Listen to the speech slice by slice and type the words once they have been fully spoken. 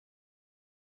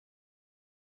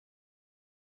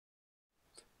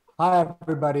Hi,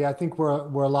 everybody. I think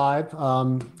we're live,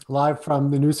 live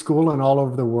from the New School and all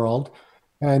over the world.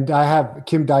 And I have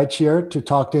Kim Deitch here to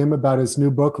talk to him about his new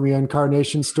book,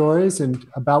 Reincarnation Stories, and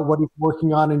about what he's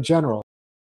working on in general.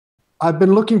 I've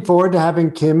been looking forward to having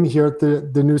Kim here at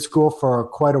the New School for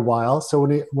quite a while. So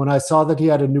when I saw that he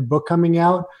had a new book coming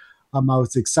out, I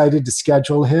was excited to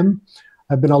schedule him.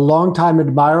 I've been a long-time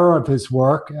admirer of his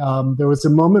work. There was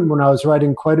a moment when I was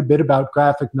writing quite a bit about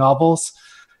graphic novels,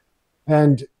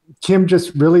 and Kim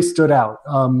just really stood out.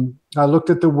 I looked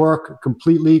at the work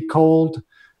completely cold,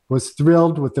 was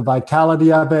thrilled with the vitality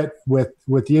of it, with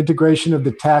the integration of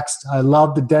the text. I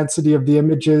love the density of the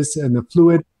images and the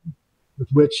fluid with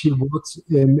which he works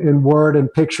in word and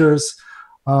pictures.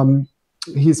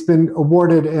 He's been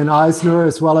awarded an Eisner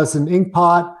as well as an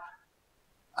Inkpot.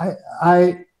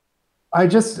 I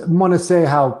just want to say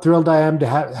how thrilled I am to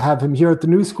have him here at the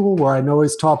New School, where I know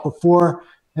he's taught before.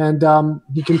 And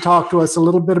he can talk to us a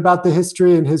little bit about the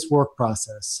history and his work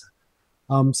process.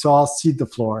 So I'll cede the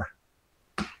floor.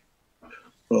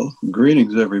 Well,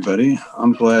 greetings, everybody.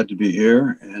 I'm glad to be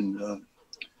here and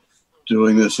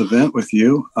doing this event with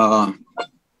you.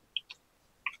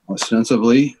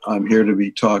 Ostensibly, I'm here to be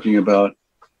talking about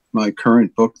my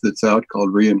current book that's out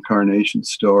called Reincarnation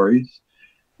Stories.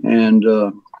 And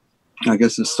I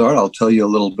guess to start, I'll tell you a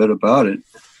little bit about it.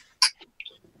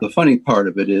 The funny part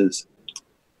of it is,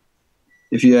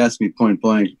 if you ask me point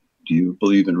blank, do you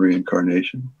believe in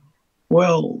reincarnation?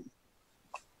 Well,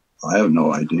 I have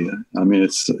no idea. I mean,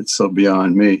 it's so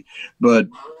beyond me. But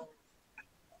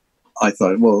I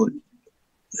thought, well,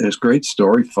 there's great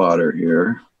story fodder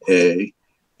here, A.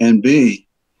 And B,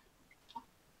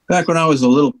 back when I was a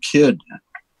little kid,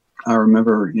 I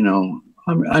remember,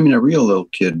 I mean, a real little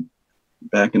kid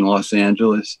back in Los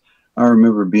Angeles. I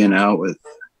remember being out with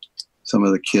some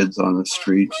of the kids on the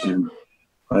street, and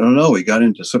I don't know, we got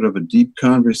into sort of a deep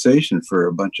conversation for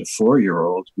a bunch of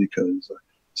 4-year-olds because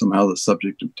somehow the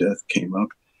subject of death came up.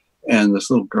 And this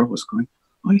little girl was going,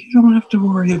 "Oh, you don't have to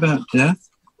worry about death.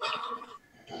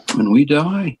 When we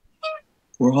die,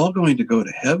 we're all going to go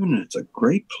to heaven, and it's a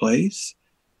great place,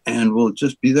 and we'll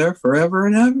just be there forever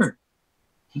and ever."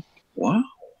 Wow,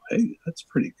 hey, that's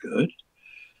pretty good.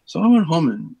 So I went home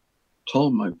and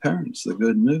told my parents the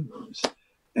good news.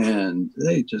 And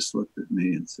they just looked at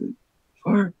me and said,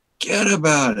 "Forget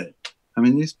about it." I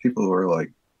mean, these people were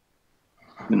like,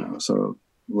 sort of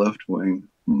left-wing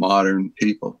modern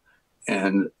people.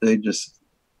 And they just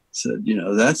said,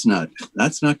 that's not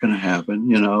going to happen.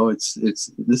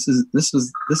 This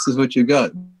is what you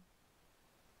got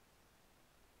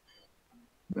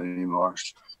anymore.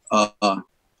 Oh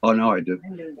no, I do.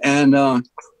 And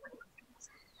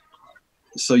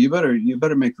so you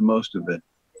better make the most of it.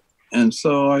 And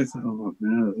so I thought, oh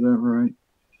man, is that right?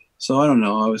 So I don't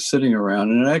know. I was sitting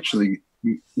around, and actually,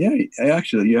 you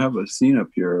have a scene up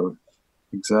here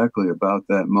exactly about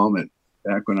that moment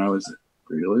back when I was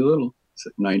really little. It's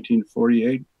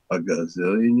 1948, a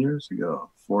gazillion years ago,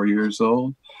 4 years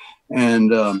old.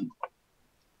 And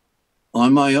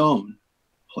on my own,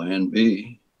 plan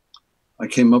B, I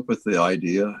came up with the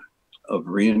idea of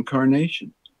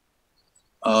reincarnation.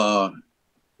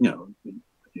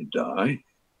 You die.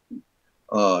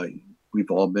 We've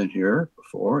all been here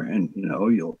before, and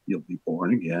you'll be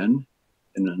born again,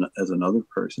 as another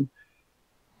person.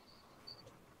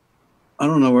 I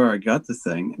don't know where I got the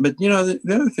thing, but the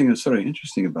other thing that's sort of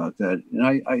interesting about that, and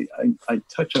I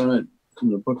touch on it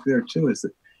in the book there too, is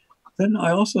that then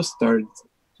I also started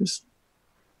just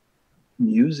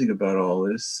musing about all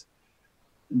this,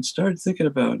 and started thinking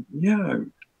about, I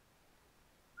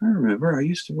remember I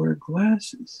used to wear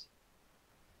glasses,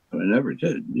 but I never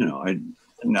did. Now I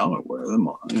wear them,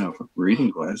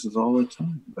 reading glasses all the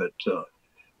time, but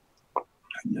I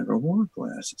never wore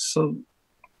glasses. So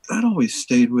that always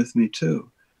stayed with me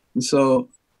too. And so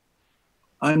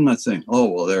I'm not saying, oh,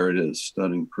 well, there it is,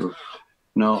 stunning proof.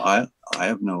 No, I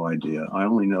have no idea. I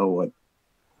only know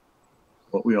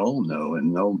what we all know,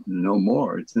 and no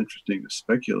more. It's interesting to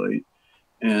speculate.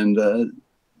 And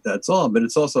that's all. But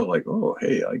it's also like, oh,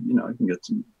 hey, I can get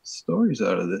some stories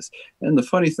out of this. And the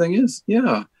funny thing is,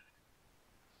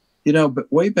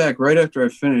 but way back, right after I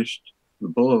finished the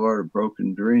Boulevard of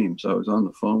Broken Dreams, I was on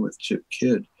the phone with Chip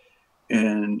Kidd,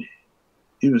 and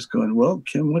he was going, "Well,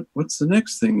 Kim, what's the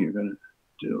next thing you're going to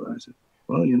do?" And I said,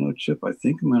 "Well, Chip, I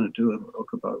think I'm going to do a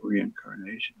book about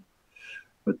reincarnation."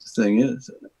 But the thing is,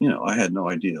 I had no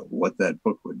idea what that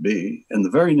book would be. And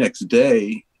the very next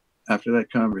day, after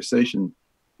that conversation,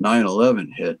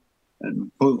 9/11 hit,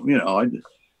 and boom,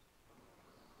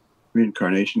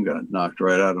 reincarnation got knocked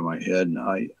right out of my head, and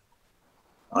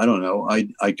I don't know.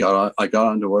 I got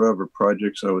onto whatever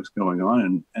projects I was going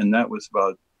on, and that was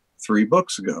about 3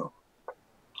 books ago.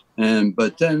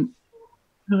 But then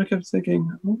I kept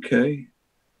thinking, okay,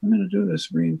 I'm going to do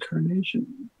this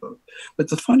reincarnation book. But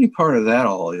the funny part of that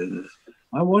all is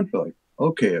I wonder, like,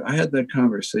 okay, I had that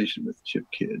conversation with Chip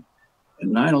Kidd,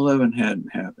 and 9/11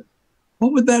 hadn't happened.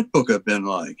 What would that book have been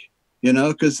like? You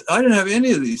know, because I didn't have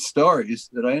any of these stories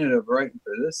that I ended up writing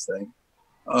for this thing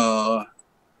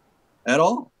at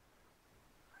all.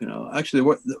 You know, actually,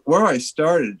 where I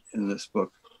started in this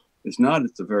book is not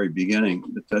at the very beginning,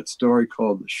 but that story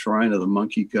called The Shrine of the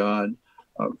Monkey God,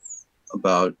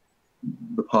 about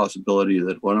the possibility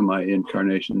that one of my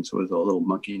incarnations was a little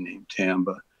monkey named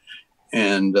Tamba,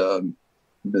 and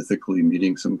mythically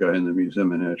meeting some guy in the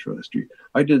Museum of Natural History.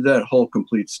 I did that whole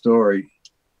complete story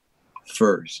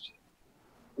first.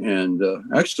 And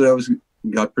actually,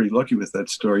 got pretty lucky with that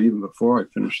story even before I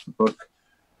finished the book,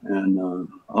 and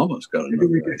almost got another.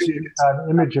 Maybe we could see an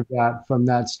image of that from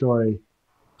that story.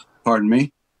 Pardon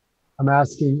me? I'm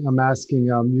asking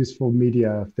Useful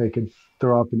Media if they could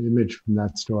throw up an image from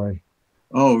that story.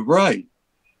 Oh, right.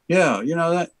 Yeah, you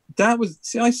know, that was,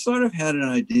 see, I sort of had an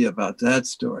idea about that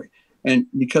story. And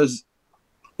because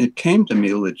it came to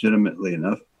me legitimately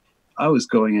enough, I was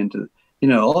going into, you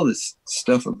know, all this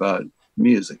stuff about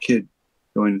me as a kid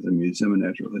going to the Museum of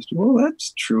Natural History. Well,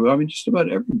 that's true. I mean, just about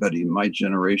everybody in my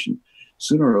generation,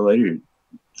 sooner or later,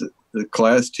 the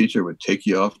class teacher would take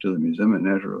you off to the Museum of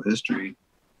Natural History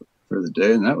for the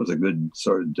day, and that was a good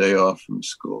sort of day off from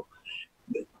school.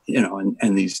 You know,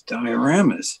 and these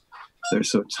dioramas, they're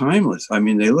so timeless. I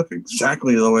mean, they look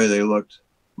exactly the way they looked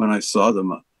when I saw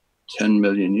them 10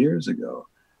 million years ago.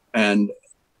 And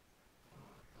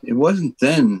it wasn't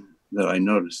then that I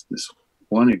noticed this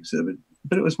one exhibit,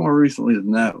 but it was more recently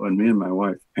than that when me and my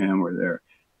wife, Pam, were there.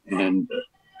 And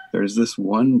there's this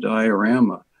one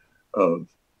diorama of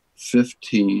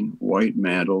 15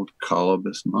 white-mantled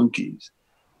colobus monkeys.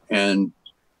 And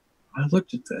I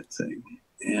looked at that thing,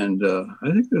 and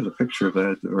I think there's a picture of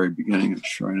that at the very beginning of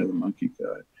Shrine of the Monkey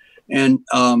God. And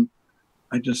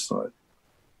I just thought,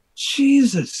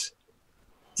 Jesus,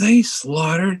 they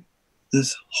slaughtered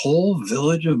this whole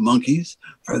village of monkeys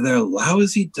for their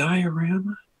lousy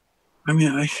diorama? I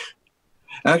mean,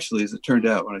 actually, as it turned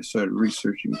out, when I started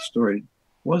researching the story, it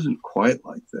wasn't quite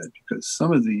like that, because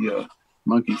some of the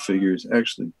monkey figures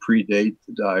actually predate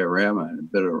the diorama and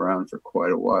have been around for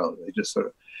quite a while. They just sort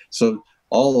of, so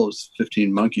all those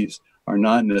 15 monkeys are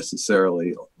not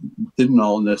necessarily, didn't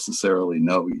all necessarily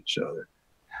know each other.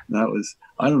 That was,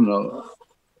 I don't know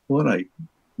what I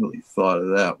really thought of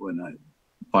that when I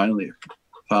finally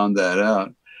found that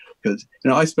out. Because, you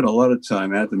know, I spent a lot of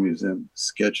time at the museum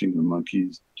sketching the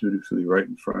monkeys dutifully right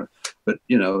in front. But,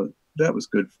 you know, that was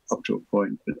good up to a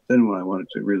point. But then when I wanted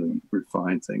to really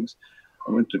refine things,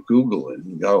 I went to Google it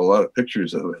and got a lot of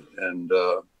pictures of it and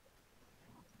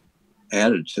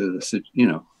added to the, you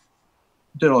know,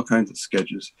 did all kinds of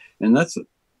sketches. And that's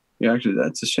actually,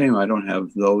 that's a shame I don't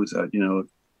have those, you know,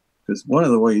 because one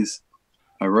of the ways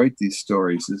I write these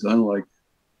stories is unlike,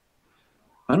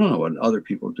 I don't know what other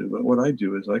people do, but what I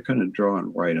do is I kind of draw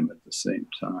and write them at the same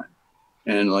time.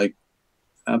 And like,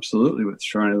 absolutely with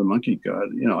Shrine of the Monkey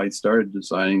God, you know, I started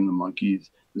designing the monkeys,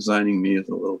 designing me as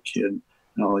a little kid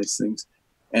and all these things.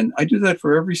 And I do that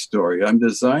for every story. I'm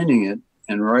designing it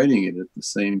and writing it at the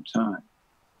same time.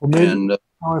 Well, maybe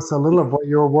tell us a little of what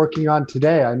you're working on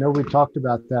today. I know we talked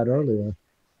about that earlier.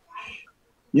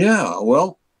 Yeah,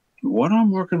 well, what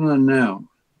I'm working on now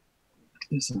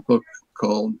is a book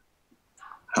called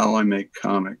How I Make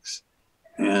Comics.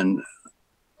 And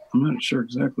I'm not sure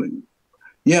exactly.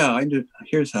 Yeah, I did.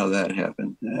 Here's how that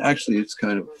happened. Actually, it's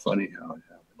kind of funny how it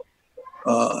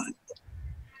happened.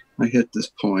 I hit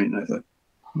this point and I thought,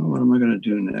 oh, what am I going to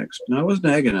do next? And I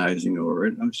wasn't agonizing over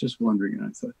it. I was just wondering. And I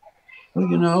thought, well,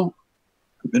 you know,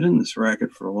 I've been in this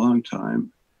racket for a long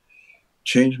time,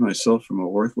 changed myself from a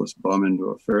worthless bum into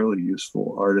a fairly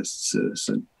useful artist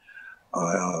citizen.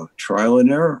 Trial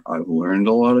and error. I've learned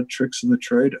a lot of tricks in the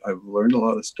trade. I've learned a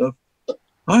lot of stuff.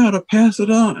 I ought to pass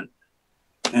it on.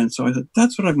 And so I thought,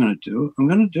 that's what I'm going to do. I'm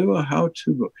going to do a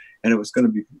how-to book. And it was going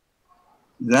to be,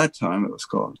 that time it was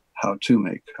called How to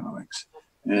Make Comics.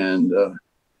 And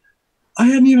I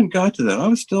hadn't even got to that. I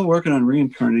was still working on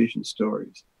Reincarnation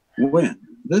Stories when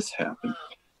this happened.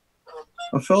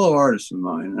 A fellow artist of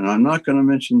mine, and I'm not going to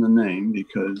mention the name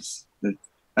because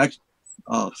actually,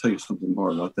 I'll tell you something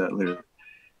more about that later.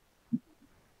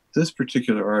 This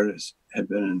particular artist had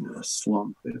been in a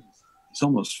slump. He's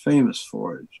almost famous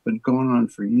for it. It's been going on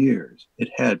for years. It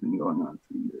had been going on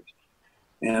for years.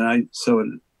 And so at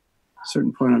a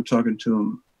certain point, I'm talking to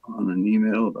him on an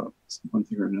email about one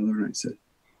thing or another, and I said,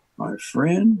 my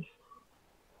friend,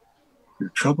 your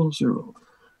troubles are over.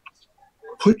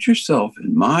 Put yourself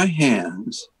in my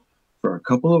hands for a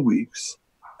couple of weeks,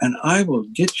 and I will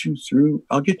get you through.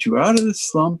 I'll get you out of the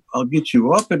slump. I'll get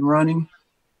you up and running,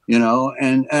 you know,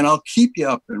 and I'll keep you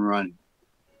up and running.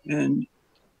 And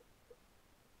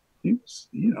he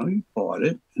bought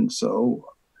it. And so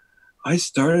I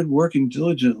started working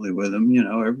diligently with him. You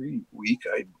know, every week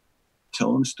I'd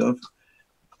tell him stuff,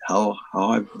 how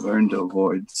I've learned to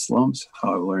avoid slumps,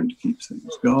 how I've learned to keep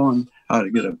things going, how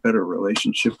to get a better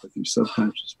relationship with your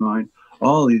subconscious mind,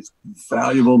 all these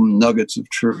valuable nuggets of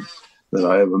truth that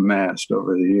I have amassed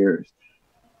over the years.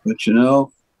 But, you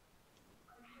know,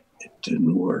 it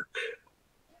didn't work.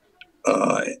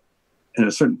 At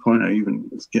a certain point, I even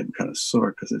was getting kind of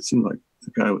sore because it seemed like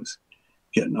the guy was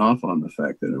getting off on the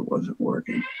fact that it wasn't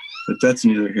working. But that's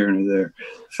neither here nor there.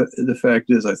 The fact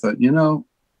is, I thought, you know,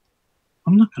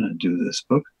 I'm not going to do this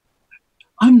book.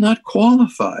 I'm not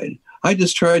qualified. I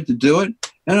just tried to do it,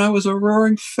 and I was a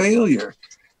roaring failure.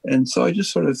 And so I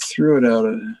just sort of threw it out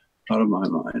of my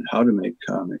mind. How to make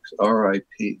comics,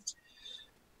 R.I.P.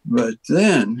 But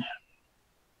then,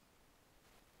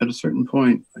 at a certain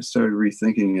point, I started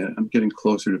rethinking it. I'm getting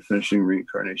closer to finishing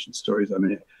Reincarnation Stories. I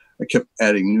mean, I kept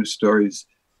adding new stories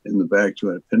in the back to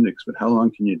an appendix, but how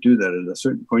long can you do that? At a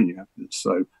certain point, you have to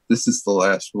decide, this is the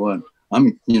last one.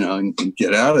 And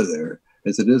get out of there.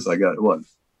 As it is, I got,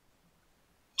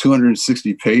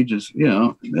 260 pages, you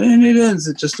know, and it ends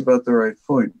at just about the right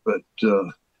point. But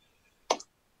it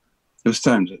was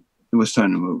time to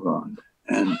move on.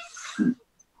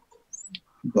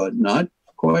 But not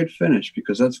quite finished,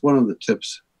 because that's one of the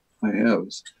tips I have.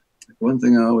 One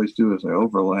thing I always do is I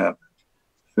overlap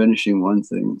finishing one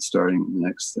thing and starting the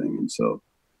next thing. And so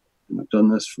I've done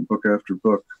this for book after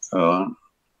book.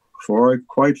 Before I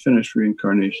quite finished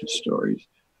Reincarnation Stories,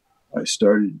 I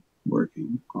started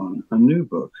working on a new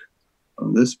book.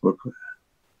 This book,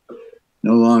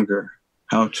 no longer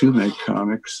How to Make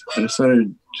Comics. I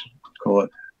decided to call it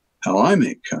How I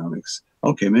Make Comics.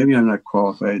 Okay, maybe I'm not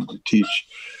qualified to teach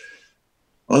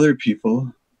other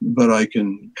people, but I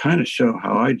can kind of show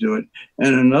how I do it.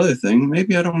 And another thing,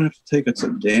 maybe I don't have to take it so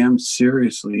damn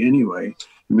seriously anyway.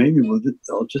 Maybe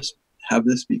I'll just have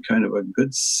this be kind of a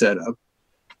good setup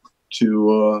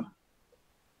to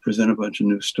present a bunch of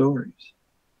new stories.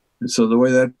 And so the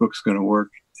way that book's going to work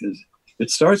is it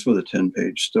starts with a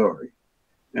 10-page story,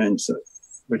 and so,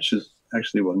 which is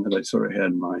actually one that I sort of had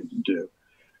in mind to do.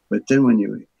 But then when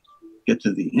you get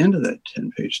to the end of that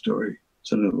 10-page story,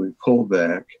 suddenly we pull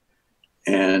back,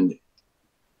 and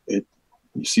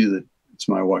you see that it's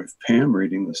my wife Pam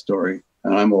reading the story,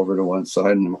 and I'm over to one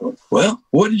side, and I'm going, well,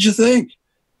 what did you think?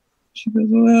 She goes,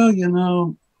 well, you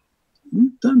know,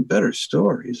 you've done better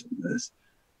stories than this.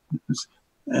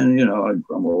 And, you know, I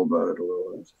grumble about it a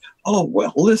little. Oh,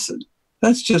 well, listen,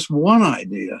 that's just one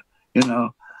idea. You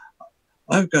know,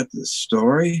 I've got this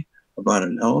story about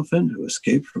an elephant who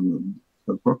escaped from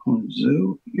the Brooklyn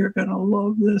Zoo. You're going to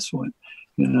love this one,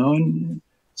 you know, and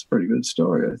it's a pretty good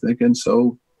story, I think. And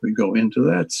so we go into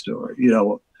that story. You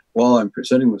know, while I'm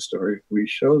presenting the story, we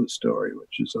show the story,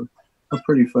 which is a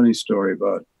pretty funny story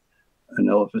about an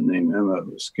elephant named Emma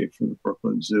who escaped from the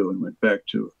Brooklyn Zoo and went back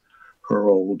to her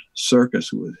old circus,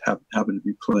 who happened to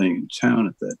be playing in town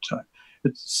at that time.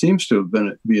 It seems to have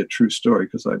be a true story,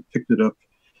 because I picked it up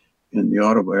in the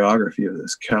autobiography of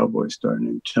this cowboy star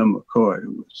named Tim McCoy,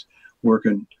 who was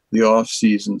working the off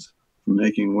seasons for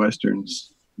making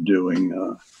westerns, doing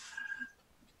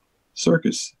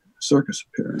circus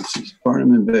appearances,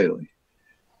 Barnum and Bailey.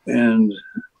 And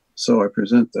so I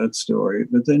present that story,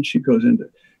 but then she goes into,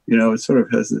 you know, it sort of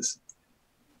has this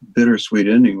bittersweet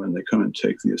ending when they come and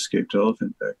take the escaped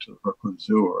elephant back to the Brooklyn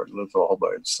Zoo, or it lives all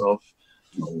by itself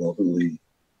in a lovely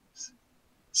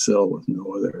cell with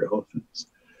no other elephants.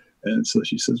 And so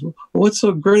she says, well, what's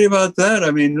so great about that?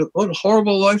 I mean, what a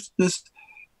horrible life this,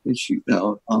 and she, you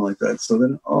know, on like that. So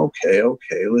then, okay,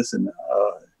 listen,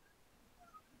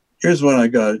 here's what I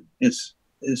got. It's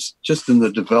just in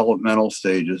the developmental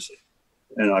stages.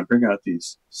 And I bring out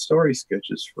these story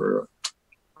sketches for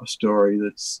a story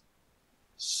that's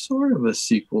sort of a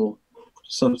sequel to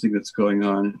something that's going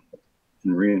on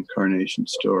in Reincarnation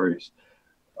Stories,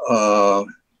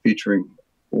 featuring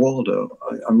Waldo.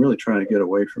 I'm really trying to get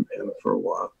away from him for a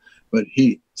while, but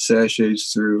he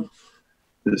sashays through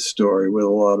this story with a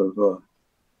lot of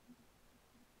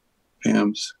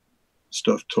Pam's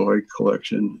stuffed toy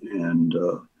collection and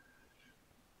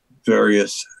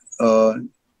various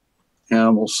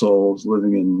animal souls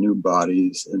living in new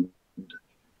bodies, and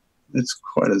it's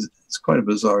quite a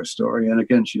bizarre story. And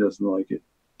again, she doesn't like it.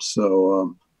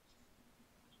 So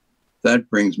that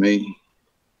brings me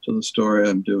to the story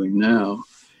I'm doing now.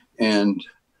 And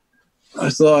I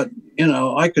thought, you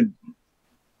know,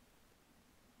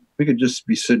 we could just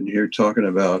be sitting here talking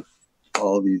about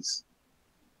all these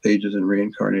pages in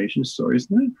Reincarnation Stories,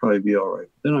 and that'd probably be all right.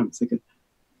 But then I'm thinking,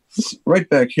 right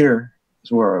back here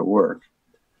is where I work.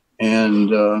 And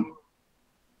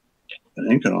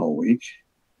been inking all week.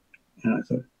 And I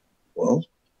thought, well,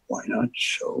 why not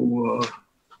show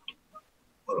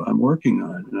what I'm working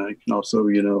on? And I can also,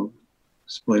 you know,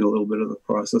 explain a little bit of the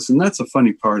process. And that's a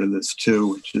funny part of this too,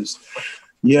 which is,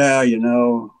 yeah, you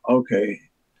know, okay,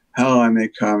 how I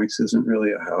make comics isn't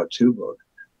really a how-to book.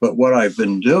 But what I've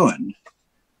been doing,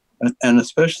 and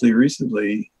especially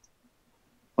recently,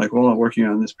 like while I'm working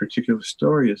on this particular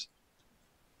story, is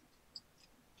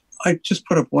I just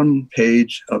put up one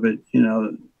page of it, you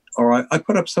know, or I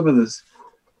put up some of the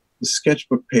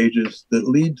sketchbook pages that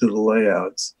lead to the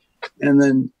layouts, and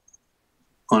then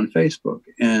on Facebook.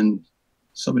 And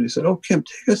somebody said, "Oh, Kim,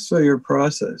 take us through your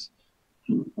process."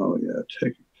 Oh yeah,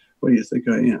 what do you think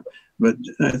I am? But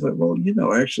I thought, well, you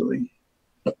know, actually,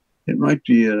 it might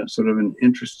be a sort of an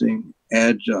interesting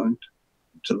adjunct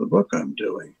to the book I'm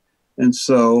doing. And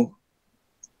so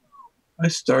I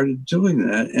started doing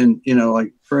that. And, you know,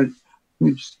 like,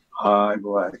 hi,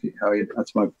 Blackie. How are you?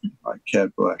 That's my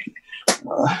cat, Blackie.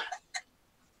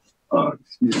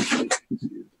 Excuse me.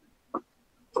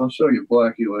 I'll show you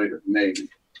Blackie later, maybe.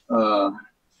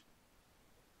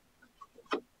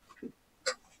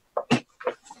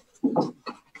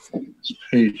 This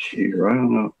page here, I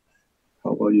don't know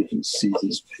how well you can see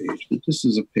this page, but this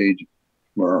is a page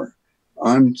where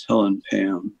I'm telling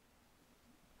Pam,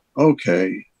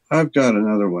 okay, I've got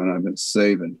another one I've been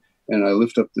saving. And I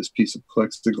lift up this piece of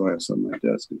plexiglass on my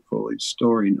desk and pull a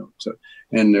story note.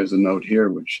 And there's a note here,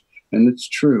 and it's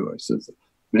true. I said,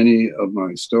 many of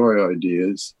my story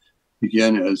ideas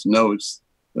began as notes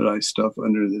that I stuff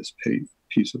under this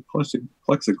piece of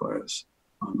plexiglass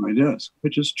on my desk,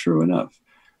 which is true enough.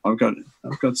 I've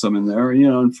got some in there, you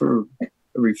know, and for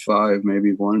every 5,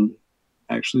 maybe 1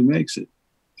 actually makes it.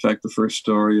 In fact, the first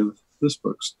story of this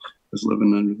book is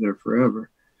living under there forever.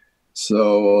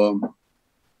 So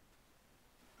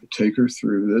I take her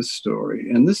through this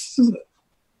story, and this is a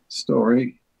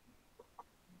story.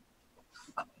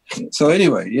 So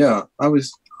anyway, yeah, no, it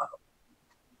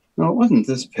wasn't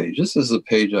this page. This is the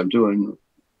page I'm doing,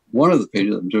 one of the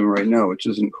pages I'm doing right now, which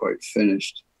isn't quite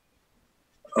finished.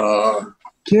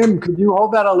 Kim, could you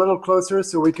hold that a little closer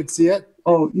so we could see it?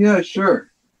 Oh, yeah,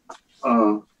 sure.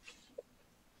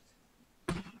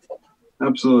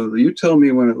 Absolutely. You tell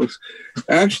me when it looks.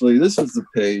 Actually, this is the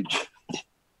page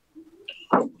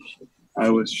I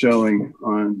was showing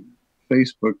on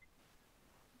Facebook,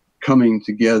 coming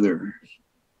together.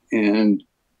 And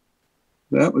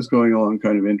that was going along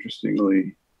kind of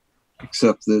interestingly,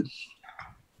 except that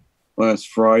last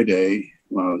Friday,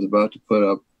 when I was about to put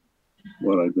up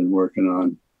what I'd been working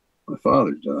on, my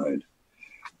father died,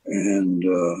 and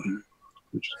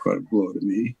which was quite a blow to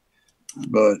me.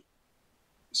 But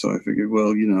so I figured,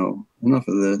 well, you know, enough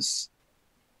of this.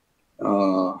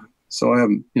 So I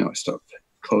haven't, you know, I stopped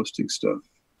posting stuff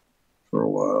for a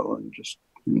while and just,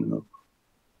 you know,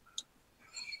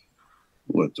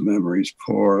 let the memories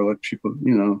pour, let people,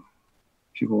 you know,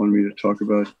 people wanted me to talk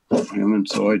about him, and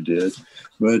so I did.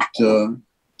 But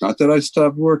not that I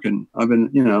stopped working. I've been,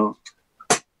 you know,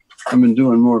 I've been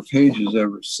doing more pages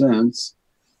ever since.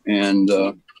 And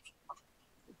let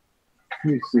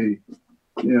me see,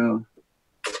 yeah,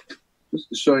 just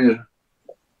to show you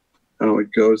how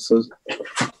it goes.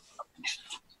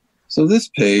 So this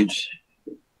page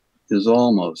is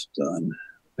almost done.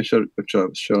 Which I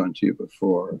was showing to you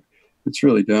before. It's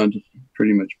really down to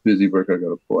pretty much busy work. I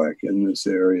got a black in this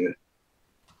area.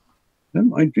 That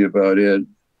might be about it.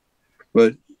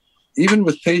 But even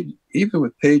with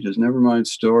pages, never mind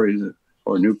stories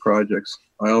or new projects,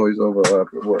 I always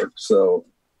overlap at work. So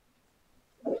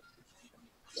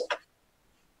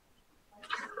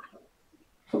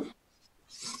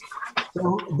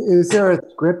is there a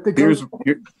script that goes?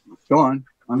 Go on.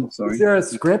 I'm sorry. Is there a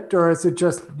script, or is it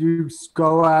just you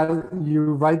go out,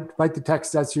 you write the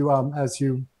text as you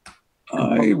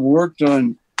I worked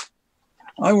on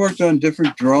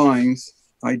different drawings,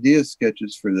 idea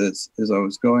sketches for this as I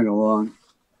was going along.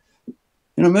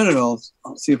 In a minute, I'll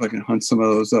see if I can hunt some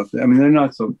of those up. I mean, they're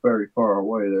not so very far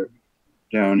away. They're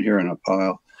down here in a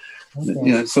pile. Okay.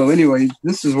 Yeah. So anyway,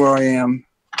 this is where I am.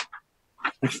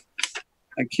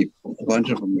 I keep a bunch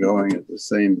of them going at the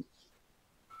same,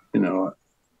 you know,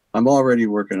 I'm already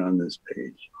working on this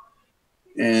page.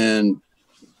 And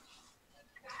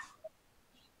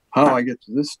how I get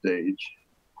to this stage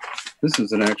this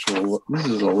is a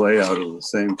layout of the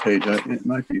same page. It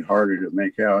might be harder to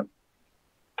make out.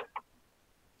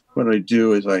 What I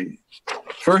do is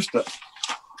first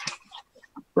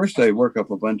I work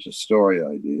up a bunch of story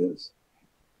ideas.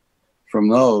 From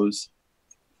those,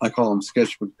 I call them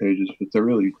sketchbook pages, but they're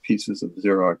really pieces of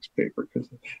Xerox paper because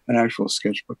an actual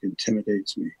sketchbook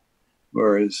intimidates me,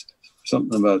 whereas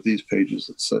something about these pages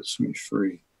that sets me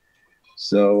free.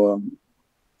 So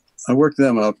I work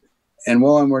them up, and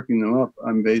while I'm working them up,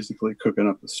 I'm basically cooking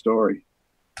up the story.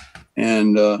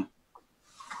 And I'm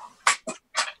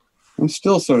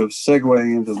still sort of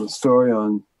segueing into the story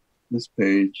on this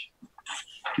page.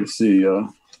 You see,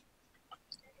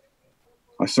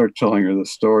 I start telling her the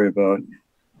story about,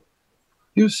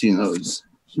 you've seen those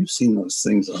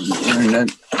things on the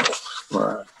internet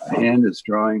where a hand is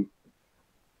drawing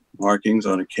markings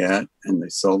on a cat and they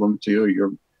sell them to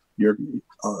you. You're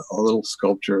a little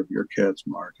sculpture of your cat's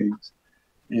markings.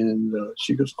 And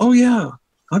she goes, oh yeah,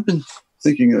 I've been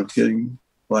thinking of getting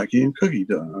Blackie and Cookie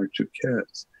done, our two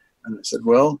cats. And I said,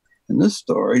 well, in this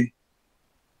story,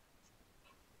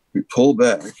 we pull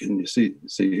back and you see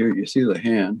here, you see the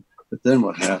hand, but then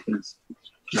what happens?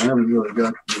 I haven't really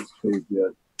got to this page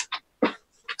yet.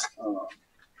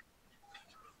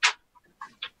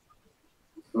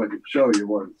 So I can show you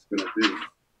what it's going to be.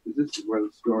 This is where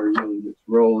the story really gets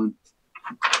rolling.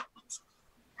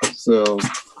 So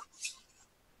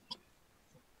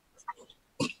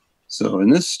in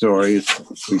this story,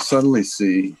 we suddenly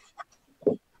see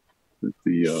that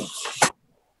the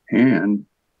hand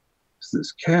is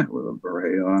this cat with a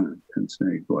beret on and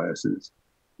pince-nez glasses.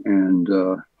 And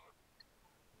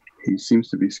he seems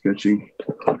to be sketching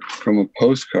from a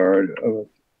postcard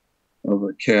of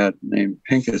a cat named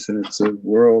Pincus, and it's a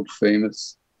world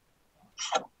famous.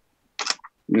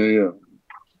 Yeah.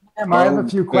 I have a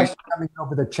few questions coming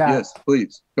over the chat. Yes,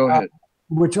 please go ahead.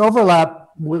 Which overlap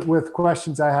with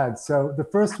questions I had. So the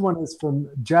first one is from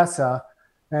Jessa,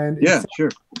 and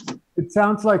it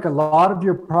sounds like a lot of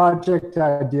your project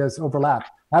ideas overlap.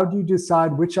 How do you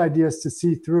decide which ideas to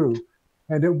see through?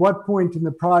 And at what point in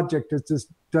the project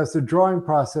does the drawing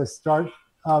process start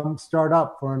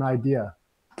up for an idea?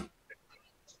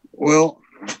 Well,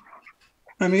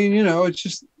 I mean, it's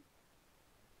just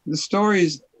the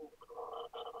stories.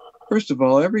 First of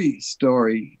all, every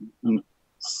story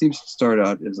seems to start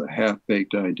out as a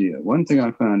half-baked idea. One thing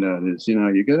I found out is,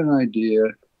 you get an idea,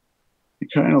 you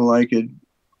kind of like it,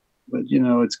 but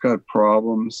it's got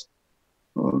problems.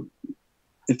 Well,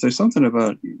 if there's something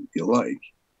about it you like,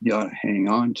 you ought to hang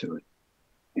on to it.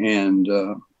 And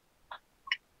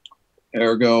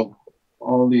ergo,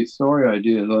 all these story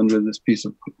ideas under this piece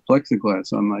of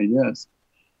plexiglass on my desk.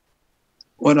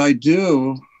 What I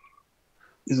do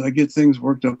is I get things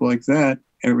worked up like that.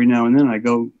 Every now and then I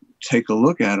go take a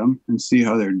look at them and see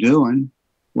how they're doing,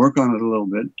 work on it a little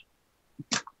bit.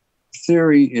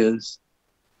 Theory is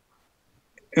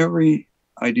every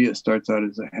idea starts out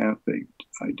as a half-baked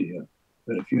idea,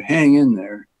 but if you hang in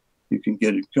there, you can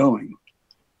get it going.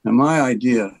 Now my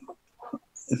idea,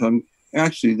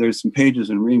 there's some pages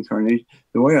in Reincarnation.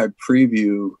 The way I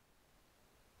preview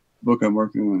the book I'm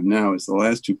working on now is the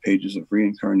last 2 pages of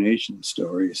Reincarnation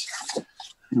Stories.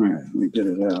 All right, let me get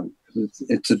it out.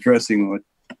 It's addressing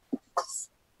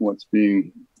what's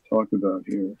being talked about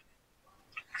here.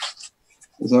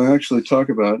 As I actually talk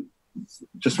about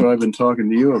just what I've been talking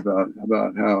to you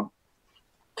about how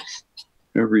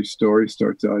every story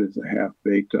starts out as a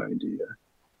half-baked idea.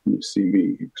 And you see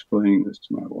me explaining this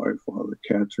to my wife while the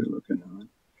cats are looking on.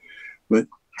 But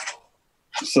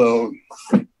so,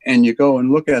 and you go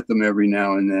and look at them every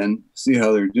now and then, see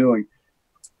how they're doing.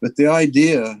 But the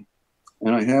idea,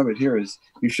 and I have it here, is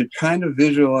you should kind of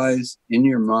visualize in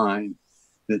your mind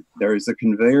that there is a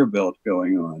conveyor belt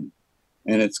going on.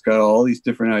 And it's got all these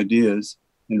different ideas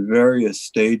in various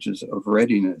stages of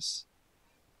readiness.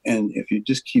 And if you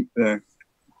just keep back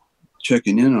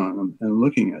checking in on them and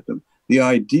looking at them, the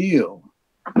ideal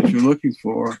that you're looking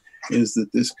for is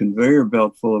that this conveyor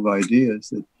belt full of ideas,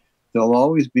 that there'll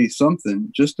always be something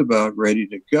just about ready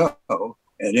to go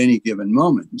at any given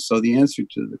moment. And so the answer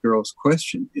to the girl's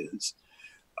question is,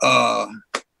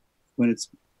 when it's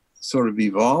sort of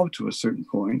evolved to a certain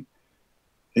point,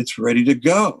 it's ready to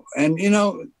go. And,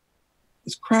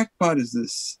 as crackpot as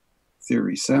this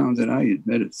theory sounds, and I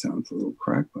admit it sounds a little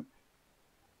crackpot,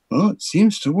 well, it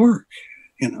seems to work,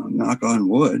 knock on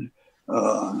wood.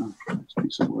 Let's be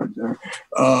some word there.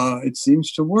 It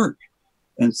seems to work.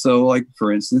 And so, like,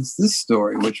 for instance, this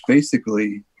story, which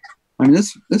basically,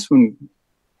 this one,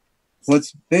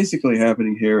 what's basically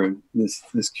happening here,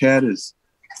 this cat is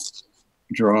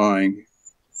drawing,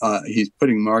 he's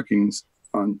putting markings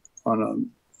on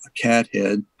cat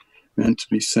head meant to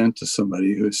be sent to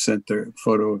somebody who sent their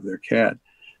photo of their cat.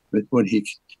 But when he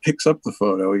picks up the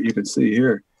photo, you can see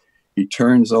here, he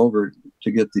turns over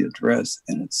to get the address,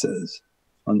 and it says,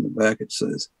 on the back, it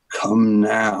says, "Come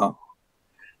now."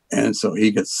 And so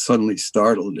he gets suddenly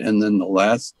startled. And then the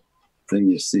last thing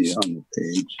you see on the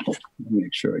page, let me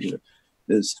make sure I get it,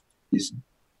 is he's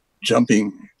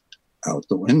jumping out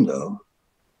the window,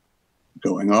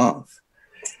 going off.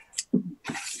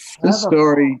 This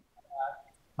story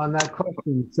on that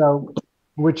question, so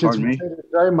which is related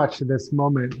very much to this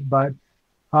moment, but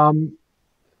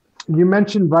you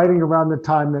mentioned writing around the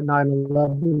time that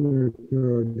 9/11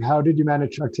 occurred. How did you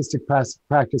manage artistic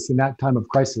practice in that time of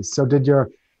crisis? So did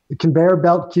your conveyor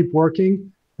belt keep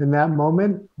working in that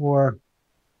moment, or?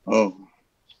 Oh,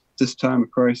 this time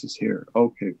of crisis here.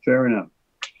 Okay, fair enough.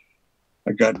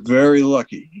 I got very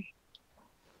lucky.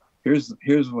 Here's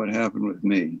what happened with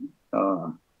me.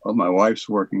 Well, my wife's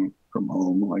working from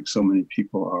home, like so many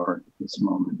people are at this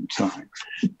moment in time.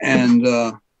 And,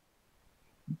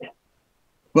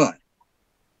 but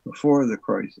before the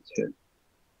crisis hit,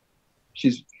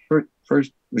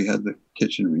 first we had the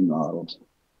kitchen remodeled.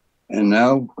 And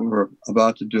now we're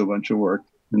about to do a bunch of work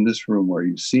in this room where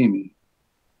you see me.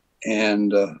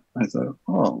 And I thought,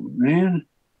 oh man,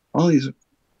 all these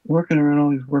working around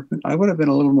all these workmen. I would have been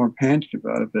a little more panicked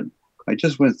about it, but I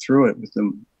just went through it with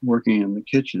them working in the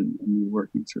kitchen and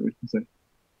working through it because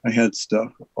I had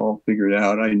stuff all figured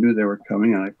out. I knew they were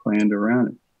coming and I planned around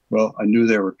it. Well, I knew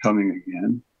they were coming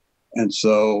again. And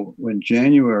so when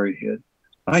January hit,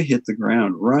 I hit the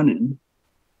ground running,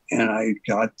 and I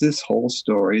got this whole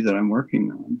story that I'm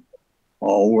working on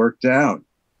all worked out.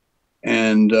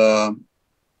 And I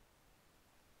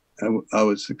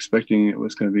was expecting it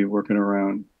was going to be working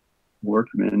around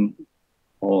workmen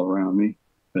all around me,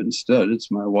 but instead it's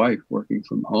my wife working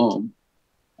from home.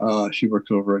 She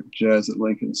works over at Jazz at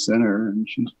Lincoln Center, and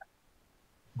she's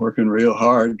working real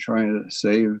hard trying to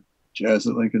save Jazz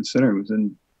at Lincoln Center. It was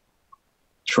in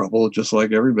trouble, just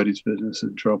like everybody's business is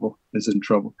in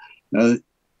trouble. Now,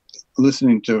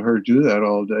 listening to her do that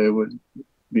all day would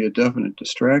be a definite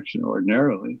distraction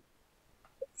ordinarily.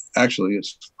 Actually,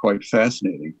 it's quite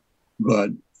fascinating.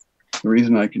 But the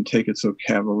reason I can take it so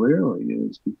cavalierly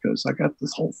is because I got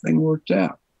this whole thing worked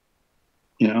out.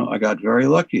 You know, I got very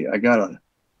lucky. I got a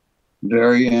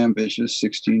very ambitious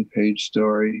 16-page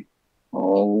story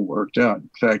all worked out. In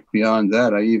fact, beyond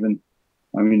that,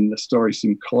 the story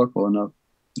seemed colorful enough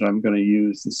that I'm going to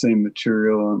use the same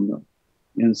material on the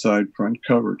inside front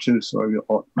cover too.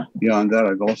 So beyond that,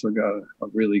 I've also got a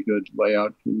really good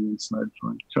layout for the inside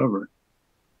front cover.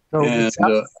 So and,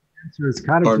 the answer is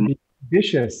kind of to be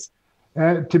ambitious,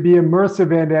 to be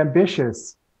immersive and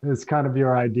ambitious is kind of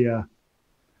your idea.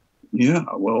 Yeah,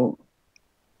 well,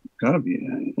 you gotta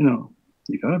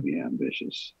be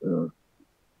ambitious,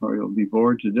 or you'll be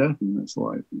bored to death in this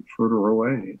life and fritter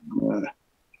away.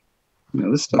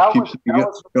 This stuff keeps me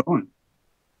going.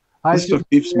 This stuff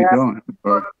keeps me going.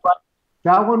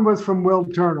 That one was from Will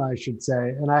Turner, I should say.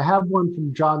 And I have one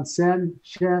from John Sanchez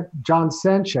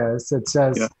that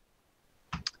says, yeah.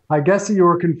 I guess you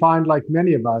were confined like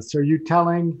many of us. Are you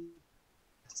telling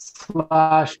 /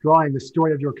 drawing the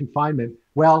story of your confinement?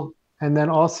 Well, and then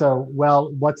also,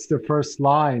 what's the first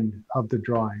line of the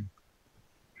drawing?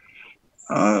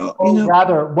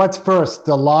 Rather, what's first,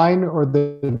 the line or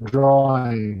the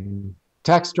drawing?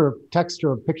 Text or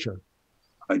picture?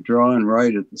 I draw and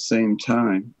write at the same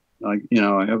time. I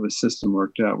have a system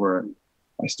worked out where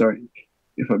I start,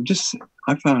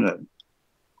 I found out,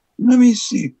 let me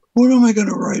see, what am I going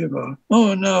to write about?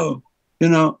 Oh no,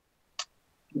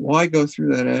 why go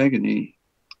through that agony?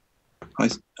 I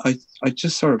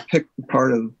just sort of pick the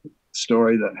part of the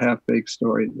story, that half-baked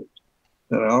story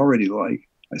that I already like.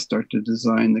 I start to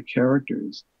design the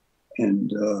characters and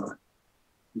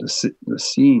the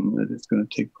scene that it's going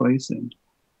to take place in.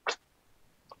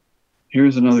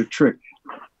 Here's another trick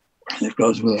that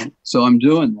goes with it. So I'm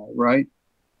doing that, right?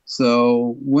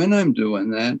 So when I'm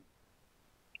doing that,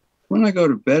 when I go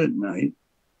to bed at night,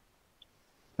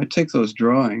 I take those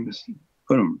drawings,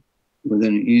 put them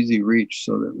within easy reach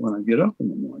so that when I get up in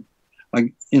the morning,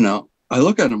 I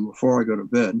look at them before I go to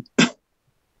bed.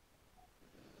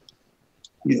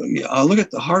 I'll look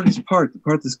at the hardest part, the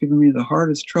part that's giving me the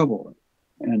hardest trouble.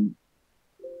 And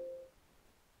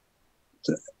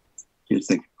you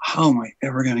think, how am I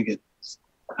ever going to get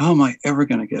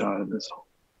out of this hole?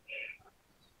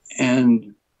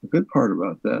 And the good part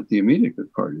about that, the immediate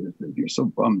good part is that you're so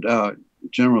bummed out, you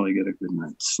generally get a good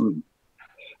night's sleep.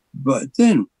 But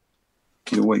then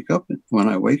when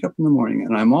I wake up in the morning,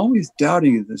 and I'm always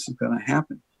doubting if this is going to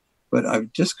happen, but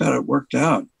I've just got it worked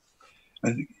out.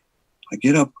 I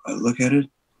get up, I look at it.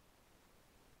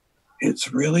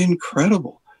 It's really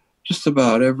incredible. Just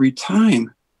about every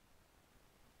time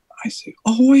I say,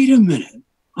 oh, wait a minute.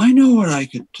 I know what I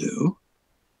could do.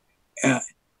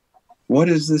 What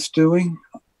is this doing?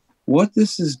 What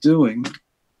this is doing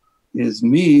is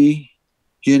me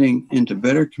getting into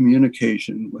better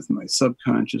communication with my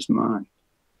subconscious mind.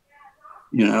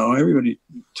 You know, everybody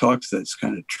talks that's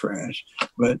kind of trash,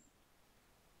 but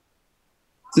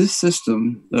this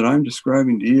system that I'm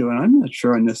describing to you, and I'm not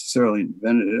sure I necessarily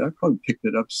invented it, I probably picked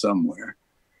it up somewhere.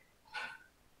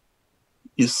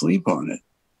 You sleep on it,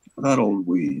 that old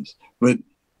wheeze, but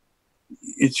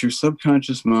it's your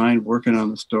subconscious mind working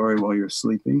on the story while you're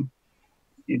sleeping.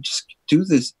 You just do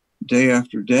this day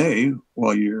after day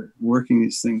while you're working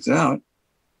these things out.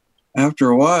 After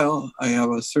a while, I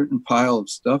have a certain pile of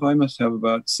stuff. I must have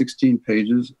about 16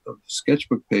 pages of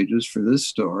sketchbook pages for this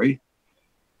story.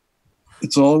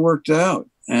 It's all worked out.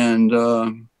 And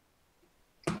now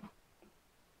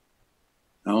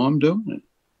I'm doing it.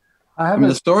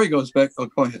 The story goes back. Oh,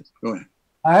 go ahead. Go ahead.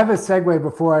 I have a segue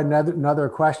before another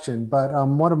question, but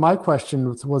one of my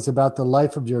questions was about the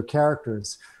life of your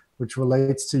characters, which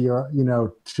relates to your, you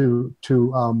know, to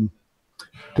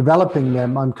developing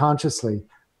them unconsciously.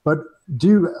 But do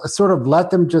you sort of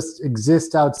let them just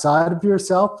exist outside of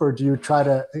yourself, or do you try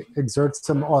to exert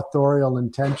some authorial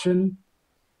intention?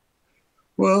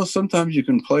 Well, sometimes you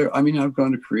can play. I mean, I've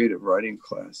gone to creative writing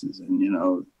classes, and, you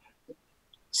know,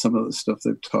 some of the stuff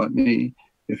they've taught me,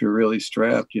 if you're really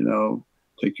strapped, you know,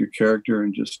 take your character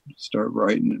and just start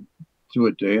writing and do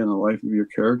a day in the life of your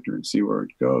character and see where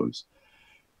it goes.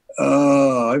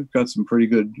 I've got some pretty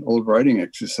good old writing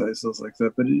exercises like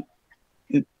that, but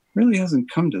it really hasn't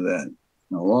come to that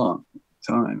in a long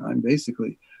time.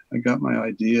 I got my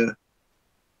idea.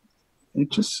 It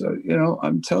just, you know,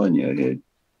 I'm telling you,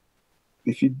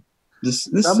 this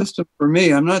system for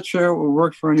me, I'm not sure it will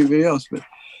work for anybody else, but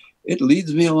it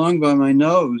leads me along by my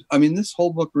nose. I mean, this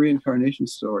whole book, Reincarnation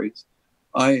Stories,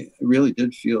 I really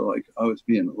did feel like I was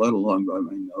being led along by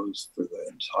my nose for the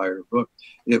entire book.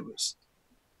 It was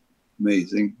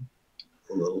amazing,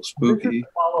 a little spooky. A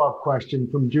follow-up question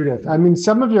from Judith. I mean,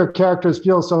 some of your characters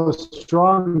feel so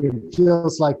strong, it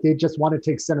feels like they just want to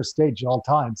take center stage at all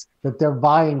times, that they're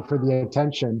vying for the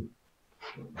attention.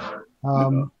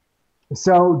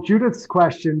 So Judith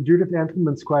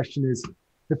Entleman's question is,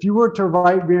 if you were to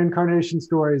write Reincarnation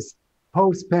Stories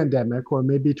post-pandemic, or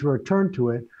maybe to return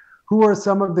to it, who are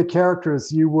some of the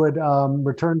characters you would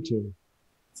return to?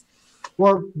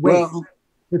 Or wait, well,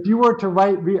 if you were to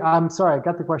write, I'm sorry, I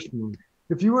got the question wrong.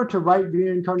 If you were to write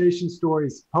Reincarnation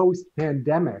Stories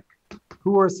post-pandemic,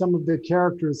 who are some of the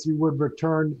characters you would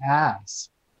return as?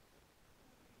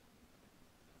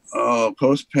 Oh,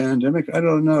 post-pandemic, I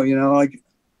don't know. You know, like,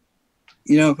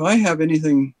 you know, if I have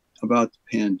anything about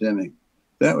the pandemic,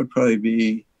 that would probably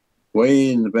be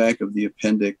way in the back of the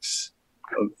appendix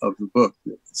of the book,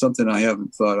 something I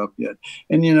haven't thought up yet.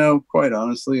 And, you know, quite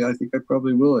honestly, I think I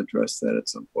probably will address that at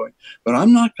some point. But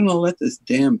I'm not going to let this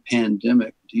damn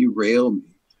pandemic derail me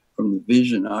from the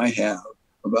vision I have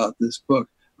about this book.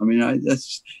 I mean,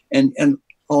 and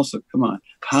also, come on,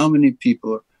 how many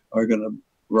people are going to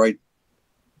write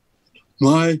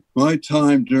my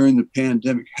time during the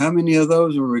pandemic? How many of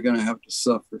those are we going to have to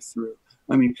suffer through?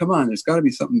 I mean, come on, there's got to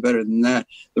be something better than that.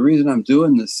 The reason I'm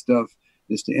doing this stuff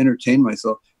is to entertain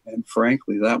myself. And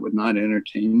frankly, that would not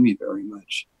entertain me very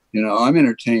much. You know, I'm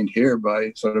entertained here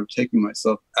by sort of taking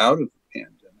myself out of the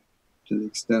pandemic to the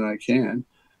extent I can.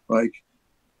 Like,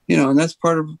 you know, and that's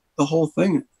part of the whole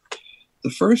thing. The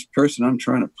first person I'm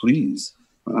trying to please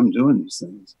when I'm doing these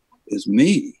things is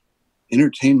me,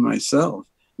 entertain myself.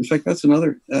 In fact, that's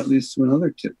at least another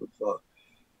tip of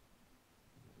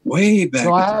way back.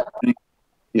 So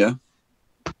yeah.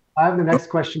 I have the next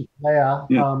question for Leah.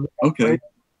 Yeah. Okay.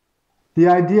 The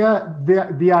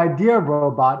idea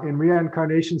robot in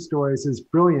Reincarnation Stories is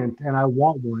brilliant, and I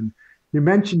want one. You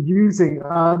mentioned using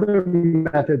other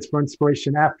methods for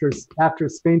inspiration after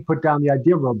Spain put down the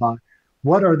idea robot.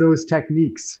 What are those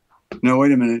techniques? No,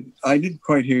 wait a minute. I didn't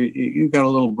quite hear you. You got a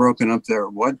little broken up there.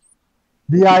 What?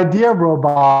 The idea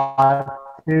robot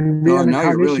in Reincarnation now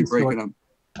you're really breaking up.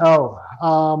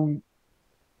 Oh.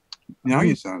 Now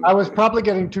you sound. I was probably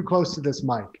getting too close to this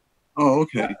mic. Oh,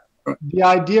 okay. The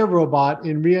idea robot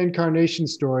in Reincarnation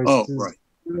Stories. Oh, right.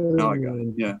 Now I got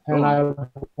it. Yeah. And I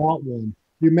want one.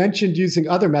 You mentioned using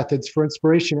other methods for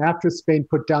inspiration after Spain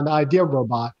put down the idea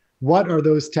robot. What are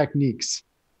those techniques?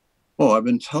 Oh, I've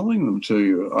been telling them to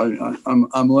you.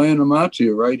 I'm laying them out to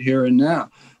you right here and now.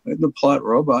 The plot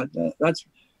robot, that's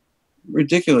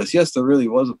ridiculous. Yes, there really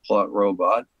was a plot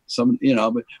robot. some,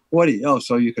 but what do you know?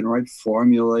 So you can write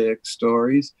formulaic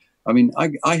stories. I mean,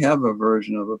 I have a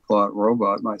version of a plot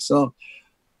robot myself.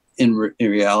 In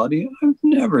reality, I've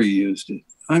never used it.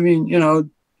 I mean,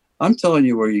 I'm telling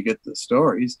you where you get the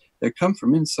stories. They come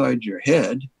from inside your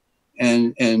head,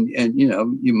 and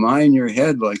you mine your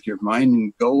head like you're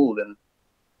mining gold in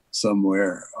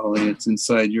somewhere, only it's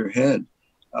inside your head.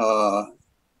 Plot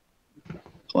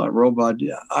robot.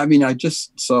 I mean, I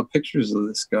just saw pictures of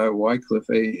this guy, Wycliffe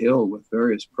A. Hill, with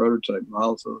various prototype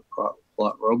models of the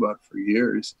plot robot for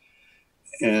years,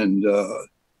 and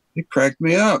it cracked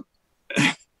me up.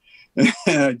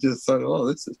 And I just thought, oh,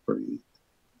 this is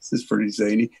pretty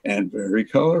zany and very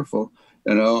colorful.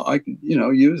 I could,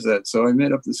 use that. So I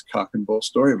made up this cock and bull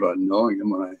story about knowing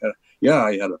him when I had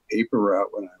a paper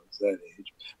route when I was that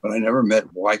age, but I never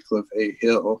met Wycliffe A.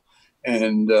 Hill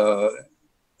and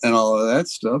all of that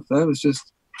stuff. That was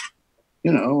just,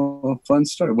 a fun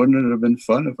story. Wouldn't it have been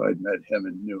fun if I'd met him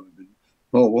and knew him? And,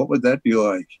 well, what would that be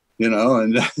like?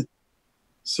 And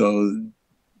so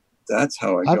that's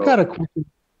how I go. I've got a question.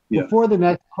 Yeah. Before the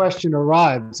next question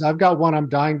arrives, I've got one I'm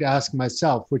dying to ask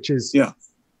myself, which is,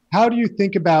 how do you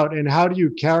think about and how do you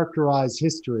characterize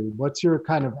history? What's your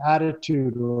kind of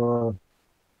attitude or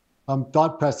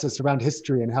thought process around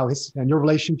history and and your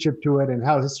relationship to it and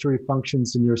how history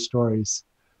functions in your stories?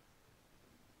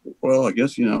 Well, I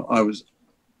guess, I was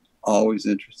always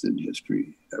interested in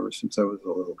history ever since I was a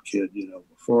little kid.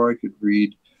 Before I could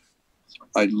read,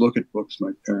 I'd look at books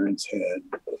my parents had.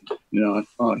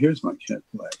 Oh, here's my cat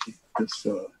Blackie.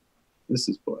 This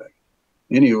is Black.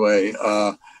 Anyway,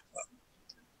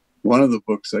 one of the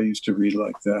books I used to read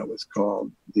like that was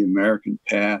called The American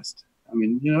Past. I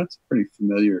mean, it's a pretty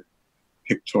familiar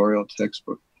pictorial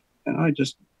textbook. And I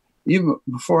just, even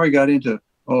before I got into,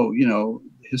 the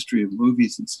history of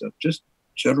movies and stuff, just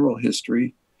general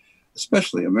history,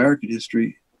 especially American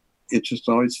history, it just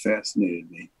always fascinated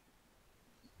me.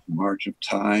 March of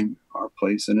time, our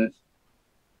place in it.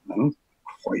 I don't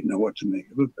quite know what to make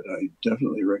of it, but I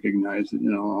definitely recognize that,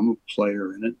 I'm a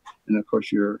player in it. And of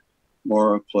course, you're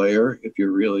more a player if you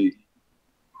really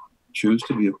choose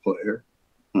to be a player.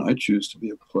 And I choose to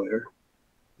be a player.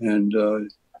 And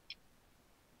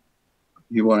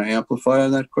you want to amplify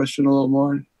on that question a little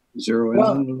more? Zero in on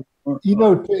it a little more?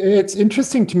 It's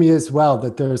interesting to me as well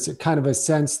that there's a kind of a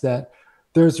sense that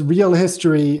there's real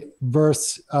history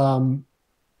versus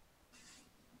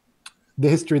the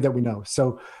history that we know.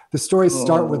 So the stories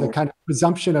start with a kind of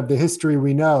presumption of the history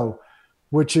we know,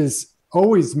 which is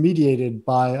always mediated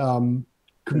by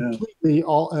completely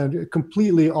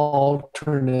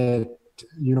alternate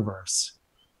universe.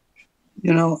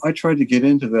 I tried to get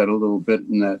into that a little bit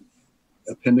in that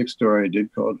appendix story I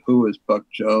did called "Who is Buck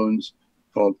Jones?"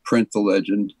 called "Print the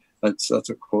Legend." That's a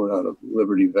quote out of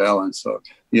Liberty Valance. So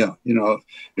yeah,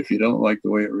 if you don't like the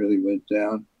way it really went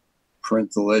down,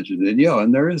 print the legend. And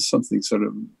and there is something sort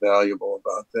of valuable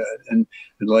about that. And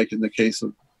like in the case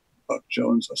of Buck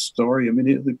Jones, a story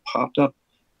immediately popped up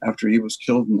after he was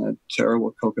killed in that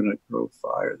terrible Coconut Grove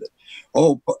fire.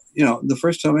 The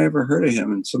first time I ever heard of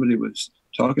him and somebody was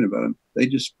talking about him, they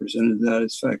just presented that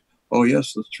as fact. Oh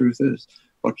yes, the truth is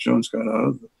Buck Jones got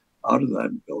out of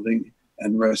that building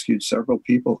and rescued several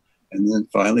people. And then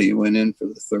finally he went in for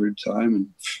the third time and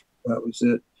that was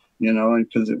it, and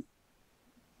because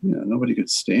nobody could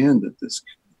stand that this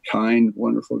kind,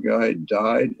 wonderful guy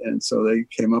died. And so they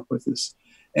came up with this.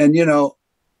 And,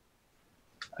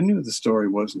 I knew the story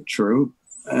wasn't true.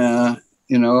 I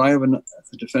have a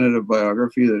definitive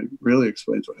biography that really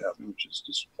explains what happened, which is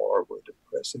just horribly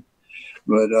depressing.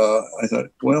 But I thought,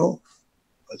 well,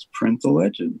 let's print the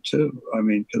legend too. I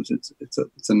mean, because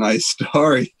it's a nice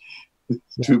story.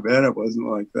 It's too bad it wasn't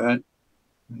like that.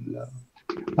 And,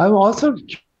 I'm also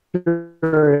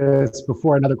curious,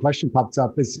 before another question pops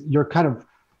up, is you're kind of,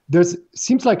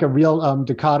 seems like a real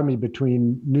dichotomy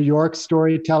between New York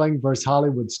storytelling versus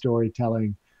Hollywood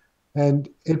storytelling. And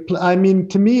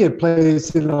to me, it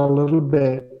plays in a little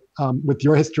bit with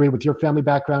your history, with your family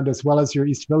background, as well as your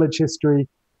East Village history.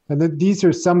 And that these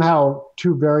are somehow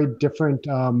two very different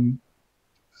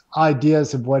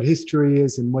ideas of what history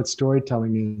is and what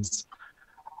storytelling is.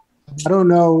 I don't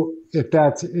know if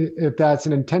that's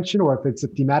an intention or if it's a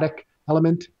thematic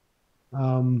element.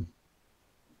 New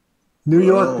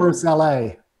York versus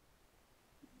LA.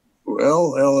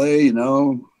 Well, LA,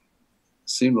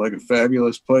 seemed like a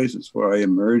fabulous place. It's where I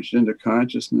emerged into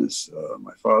consciousness.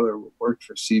 My father worked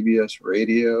for CBS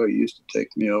Radio. He used to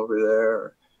take me over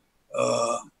there.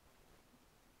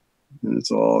 And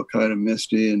it's all kind of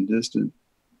misty and distant.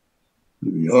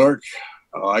 New York,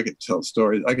 I could tell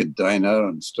stories. I could dine out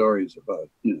on stories about,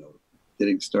 the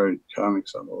getting started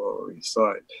comics on the Lower East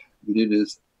Side. But it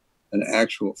is an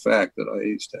actual fact that I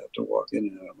used to have to walk in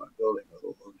and out of my building with a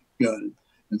loaded gun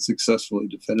and successfully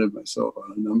defended myself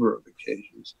on a number of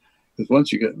occasions. Because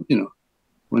once you get,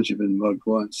 once you've been mugged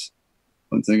once,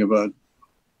 one thing about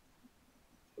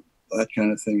that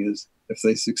kind of thing is if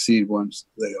they succeed once,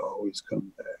 they always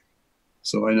come back.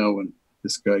 So I know when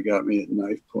this guy got me at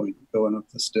knife point going up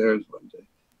the stairs one day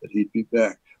that he'd be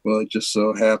back. Well, it just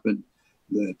so happened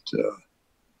that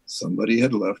somebody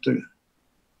had left a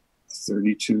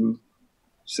 32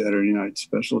 Saturday night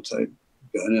special type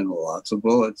gun and lots of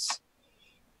bullets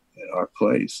at our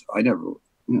place. I never,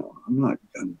 I'm not a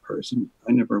gun person.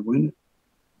 I never went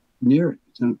near it.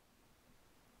 And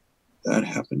that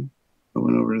happened. I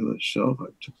went over to the shelf. I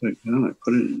took that gun. I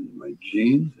put it in my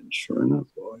jeans, and sure enough,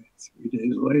 boy, 3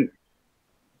 days later,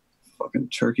 fucking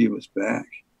turkey was back.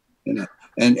 And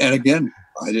again,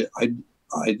 I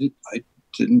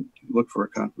didn't look for a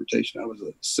confrontation. I was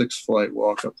a 6 flight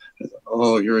walk up. I thought,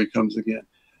 oh, here he comes again.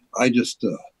 I just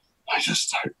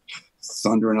started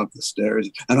thundering up the stairs,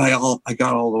 and I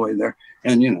got all the way there,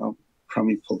 and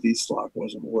crummy police lock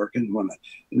wasn't working. When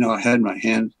I had my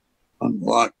hand on the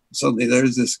lock, suddenly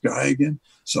there's this guy again.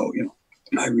 So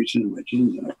I reached into my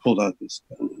jeans and I pulled out this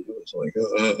gun, and it was like,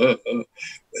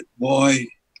 but boy,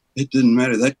 it didn't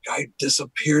matter. That guy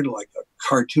disappeared like a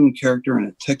cartoon character in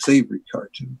a Tex Avery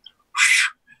cartoon,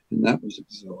 and that was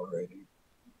exhilarating,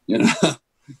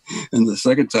 And the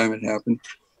second time it happened,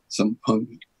 some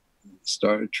punk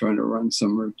started trying to run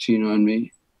some routine on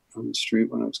me on the street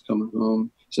when I was coming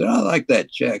home. Said, I like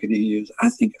that jacket he used. I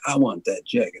think I want that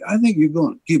jacket. I think you're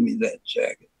going to give me that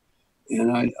jacket. And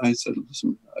I said,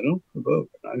 listen, I don't provoke.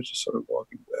 And I was just sort of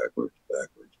walking backwards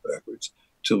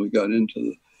till we got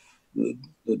into the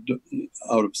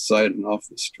out of sight and off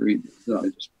the street. And I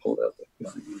just pulled out that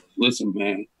gun. And listen,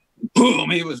 man. And boom,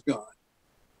 he was gone.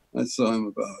 I saw him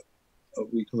about a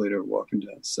week later walking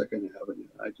down 2nd Avenue.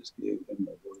 And I just gave him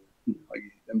the word. I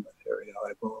gave him the hairy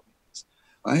eyeball.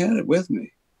 I had it with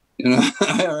me.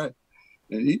 And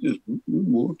he just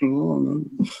walked along.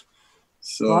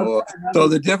 So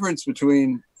the difference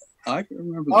between, I can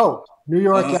remember. Oh, New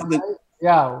York.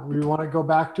 Yeah, we want to go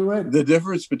back to it. The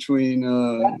difference between,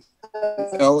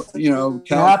 California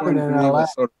for me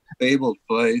was sort of a fabled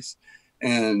place,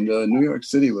 and New York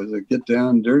City was a get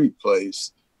down dirty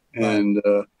place. And,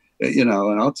 and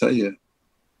I'll tell you,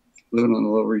 living on the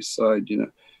Lower East Side,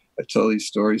 I tell these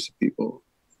stories to people.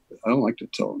 I don't like to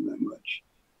tell them that much.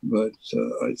 But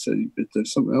I said, but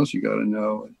there's something else you got to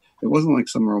know. It wasn't like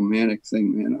some romantic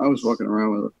thing, man. I was walking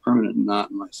around with a permanent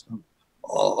knot in my stomach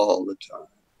all the time.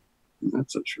 And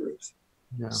that's the truth.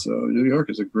 Yeah. So New York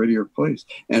is a grittier place,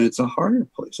 and it's a harder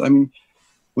place. I mean,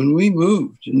 when we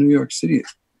moved to New York City,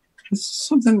 there's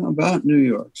something about New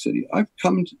York City. I've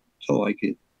come to like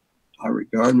it. I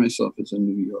regard myself as a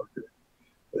New Yorker.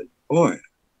 But boy,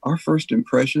 our first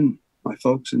impression, my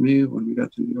folks and me, when we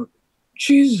got to New York,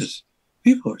 Jesus,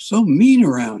 people are so mean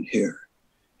around here.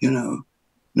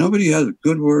 Nobody has a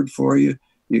good word for you.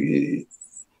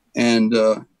 And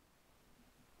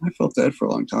I felt that for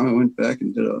a long time. I went back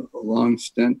and did a long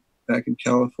stint back in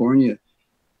California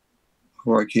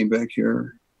before I came back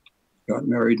here, got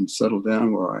married and settled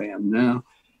down where I am now.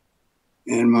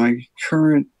 And my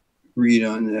current read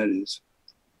on that is,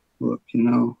 look,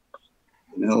 in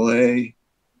LA,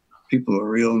 people are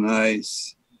real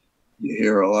nice. You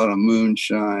hear a lot of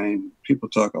moonshine. People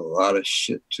talk a lot of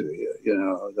shit to you.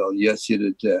 They'll yes you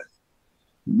to death.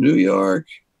 New York,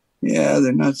 yeah,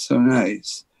 they're not so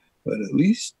nice, but at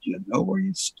least you know where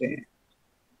you stand.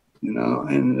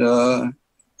 And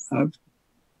I've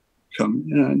come,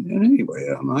 and anyway,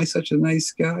 am I such a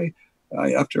nice guy?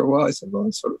 After a while, I said, well,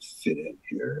 I sort of fit in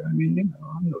here. I mean,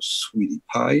 I'm no sweetie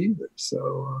pie either.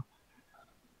 So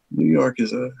New York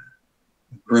is a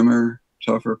grimmer,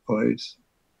 tougher place.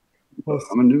 Well,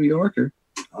 I'm a New Yorker.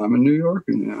 I'm a New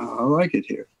Yorker now. I like it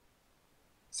here.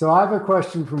 So I have a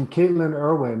question from Caitlin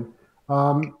Irwin.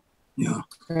 Yeah.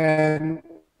 And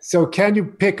so can you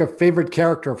pick a favorite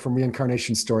character from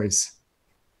Reincarnation Stories?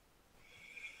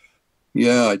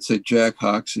 Yeah, I'd say Jack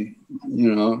Hoxsey.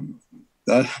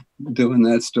 That doing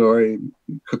that story,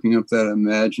 cooking up that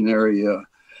imaginary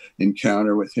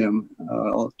encounter with him,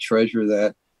 I'll treasure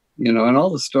that. And all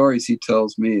the stories he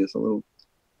tells me as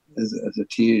a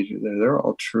teenager, they're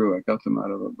all true. I got them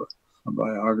out of a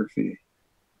biography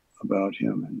about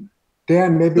him. And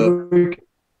Dan, maybe we can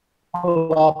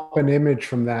pull up an image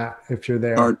from that if you're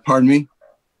there. Pardon me?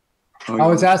 I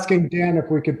was asking Dan if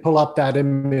we could pull up that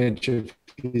image if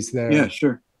he's there. Yeah,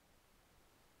 sure.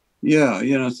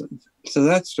 Yeah, so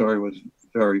that story was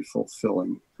very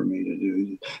fulfilling for me to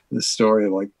do. The story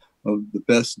of like of the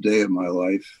best day of my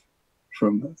life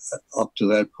from up to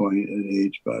that point at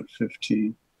age about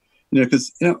 15.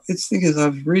 Because it's the thing is, I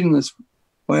was reading this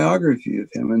biography of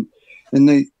him, and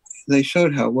they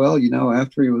showed how well,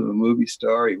 after he was a movie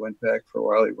star, he went back for a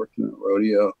while. He worked in a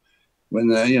rodeo. When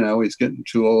he's getting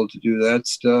too old to do that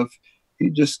stuff, he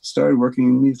just started working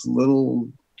in these little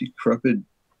decrepit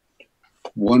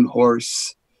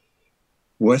one-horse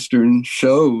Western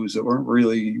shows that weren't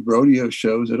really rodeo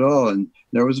shows at all. And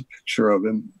there was a picture of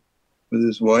him with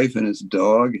his wife and his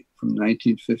dog from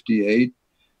 1958.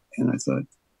 And I thought,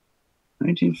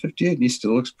 1958, and he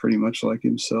still looks pretty much like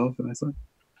himself. And I thought,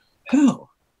 hell,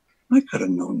 I could have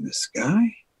known this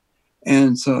guy.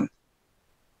 And so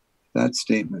that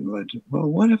statement led to, well,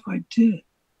 what if I did?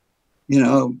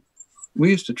 We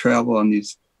used to travel on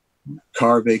these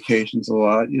car vacations a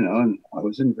lot, and I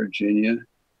was in Virginia,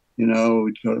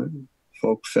 we'd go to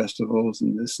folk festivals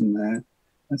and this and that.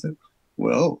 I thought,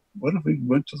 well, what if we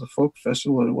went to the folk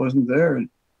festival and it wasn't there? And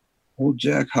old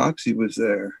Jack Hoxsey was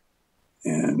there.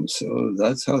 And so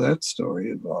that's how that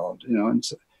story evolved, and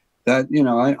so that,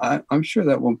 I'm sure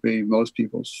that won't be most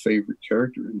people's favorite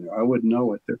character in there. I wouldn't know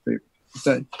what their favorite,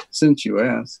 that, since you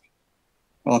ask,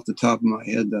 off the top of my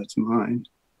head, that's mine.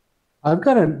 I've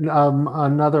got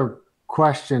another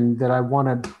question that I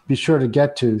want to be sure to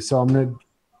get to. So I'm going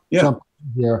to jump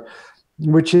here,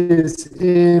 which is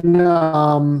in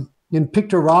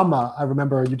Pictorama. I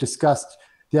remember you discussed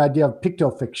the idea of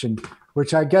pictofiction,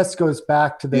 which I guess goes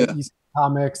back to the East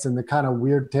comics and the kind of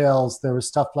weird tales. There was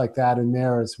stuff like that in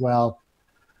there as well.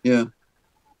 Yeah.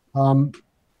 But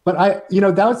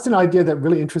that was an idea that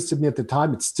really interested me at the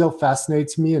time. It still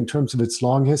fascinates me in terms of its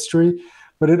long history,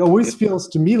 but it always feels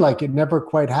to me like it never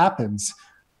quite happens.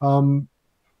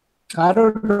 I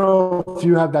don't know if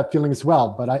you have that feeling as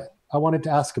well, but I wanted to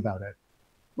ask about it.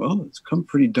 Well, it's come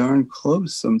pretty darn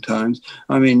close sometimes.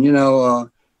 I mean,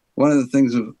 one of the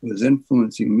things that was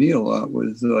influencing me a lot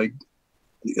was like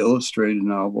the illustrated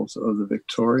novels of the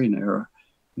Victorian era,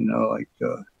 like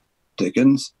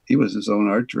Dickens. He was his own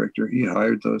art director. He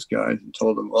hired those guys and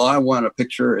told them, well, I want a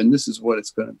picture and this is what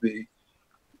it's going to be.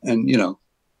 And,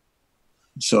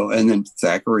 so, and then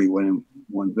Thackeray went in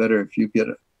one better. If you get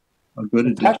a good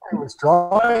edition. Thackeray was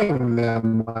drawing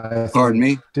them. Pardon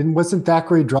me? Wasn't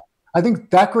Thackeray drawing? I think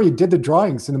Thackeray did the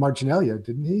drawings in the Marginalia,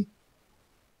 didn't he?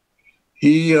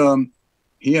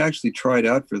 He actually tried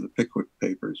out for the Pickwick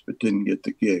Papers, but didn't get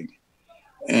the gig.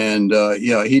 And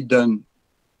he'd done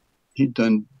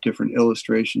different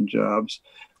illustration jobs,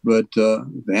 but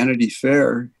Vanity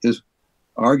Fair is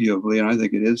arguably, and I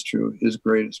think it is true, his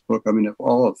greatest book. I mean, if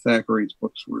all of Thackeray's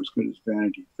books were as good as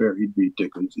Vanity Fair, he'd be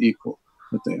Dickens' equal,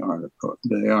 but they aren't, of course.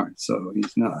 They aren't, so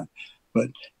he's not. But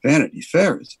Vanity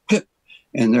Fair is Pip,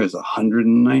 and there's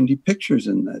 190 pictures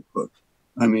in that book.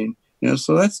 I mean,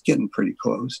 so that's getting pretty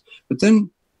close. But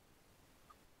then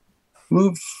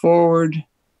move forward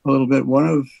a little bit. One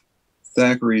of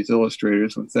Thackeray's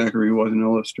illustrators, when Thackeray wasn't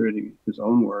illustrating his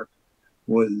own work,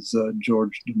 was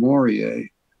George du Maurier,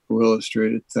 who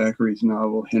illustrated Thackeray's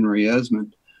novel Henry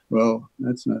Esmond. Well,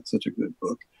 that's not such a good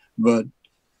book. But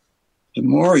du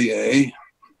Maurier,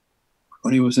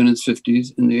 when he was in his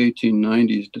 50s, in the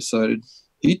 1890s, decided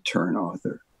he'd turn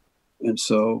author. And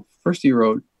so first he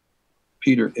wrote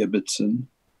Peter Ibbotson,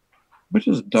 which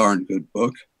is a darn good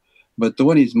book. But the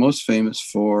one he's most famous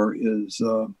for is,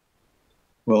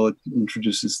 it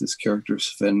introduces this character,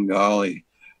 Svengali.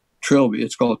 Trilby,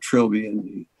 it's called Trilby,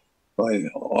 and by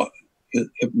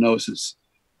hypnosis,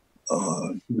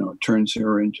 turns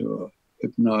her into a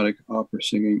hypnotic opera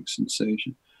singing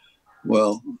sensation.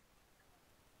 Well,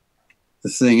 the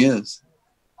thing is,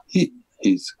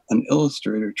 he's an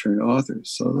illustrator turned author.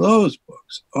 So those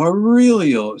books are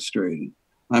really illustrated.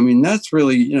 I mean, that's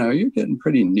really, you're getting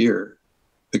pretty near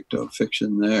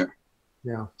pictofiction there.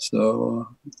 Yeah. So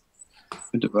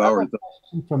I devoured them.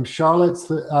 From Charlotte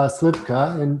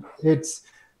Slivka, and it's,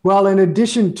 well, in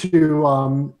addition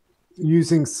to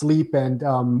using sleep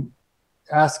and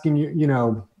asking,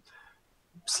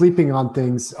 sleeping on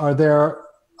things, are there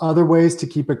other ways to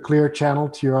keep a clear channel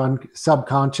to your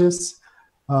subconscious?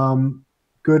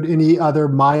 Any other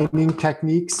mining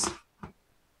techniques?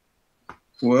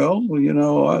 Well,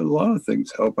 a lot of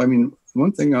things help. I mean,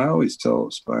 one thing I always tell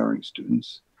aspiring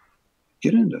students,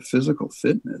 get into physical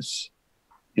fitness.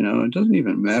 It doesn't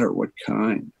even matter what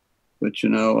kind, but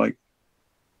I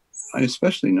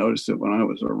especially noticed it when I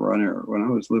was a runner. When I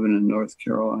was living in North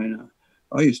Carolina,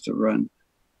 I used to run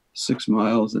 6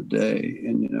 miles a day.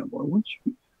 And,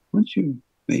 once you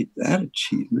made that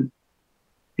achievement,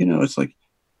 it's like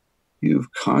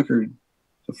you've conquered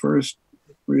the first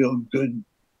real good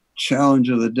challenge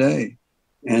of the day.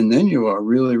 And then you are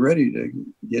really ready to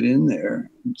get in there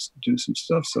and do some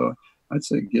stuff. So I'd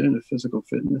say get into physical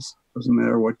fitness. Doesn't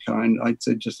matter what kind. I'd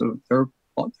say just they're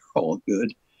all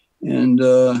good. And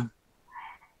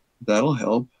that'll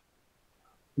help,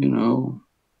 you know.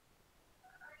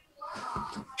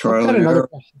 Trial and error.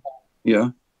 Question. Yeah.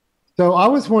 So I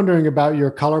was wondering about your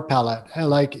color palette.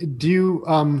 Like, do you,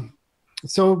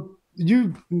 so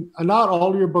you, not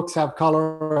all your books have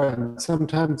color, and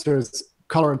sometimes there's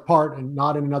color in part and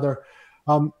not in another.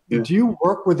 Yeah. Do you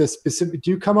work with a specific,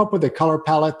 do you come up with a color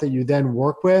palette that you then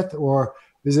work with, or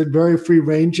is it very free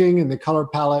ranging and the color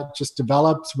palette just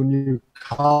develops when you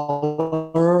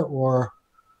color, or?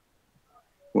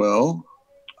 Well,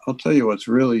 I'll tell you what's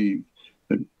really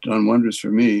done wonders for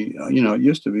me. You know, it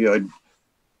used to be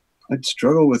I'd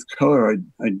struggle with color.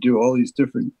 I'd do all these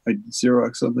different, I'd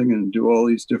Xerox something and do all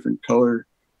these different color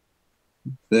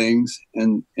things,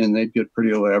 and they'd get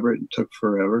pretty elaborate and took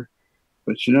forever.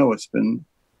 But you know what's been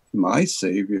my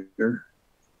savior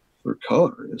for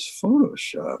color is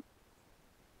Photoshop.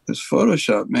 Because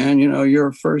Photoshop, man, you know,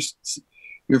 your first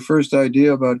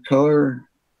idea about color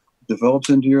develops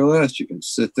into your last. You can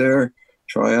sit there,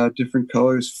 try out different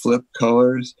colors, flip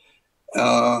colors.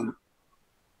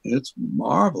 It's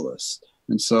marvelous.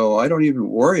 And so I don't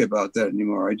even worry about that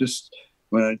anymore. I just,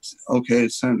 when it's okay,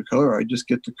 it's time to color, I just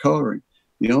get to coloring.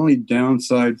 The only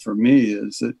downside for me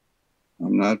is that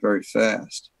I'm not very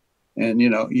fast. And, you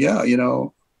know, yeah, you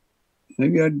know,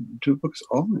 maybe I'd do books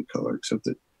all in color, except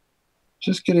that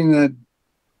just getting that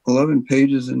 11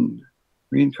 pages in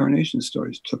Reincarnation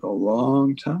Stories took a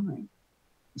long time.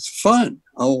 It's fun,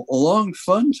 a long,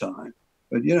 fun time.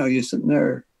 But, you know, you're sitting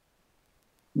there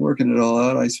working it all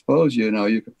out. I suppose, you know,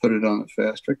 you could put it on the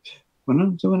fast track. When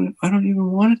I'm doing it, I don't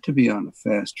even want it to be on the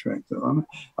fast track, though.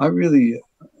 I really,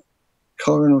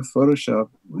 coloring with Photoshop,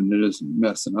 when it isn't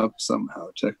messing up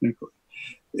somehow technically,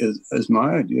 is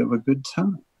my idea of a good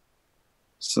time.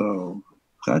 So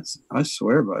I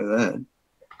swear by that.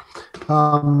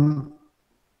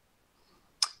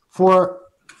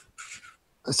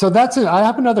 So that's it. I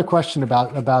have another question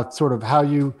about sort of how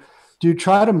do you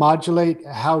try to modulate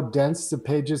how dense the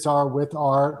pages are with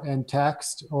art and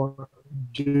text, or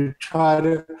do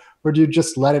you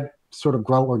just let it sort of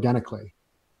grow organically?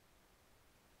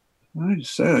 I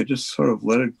just sort of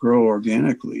let it grow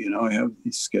organically. You know, I have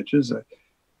these sketches.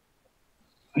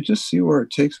 I just see where it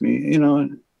takes me, you know,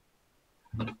 and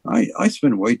I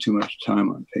spend way too much time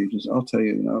on pages. I'll tell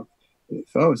you, you know,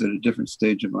 if I was at a different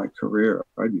stage of my career,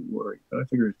 I'd be worried. But I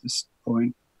figure at this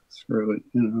point, screw it,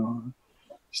 you know,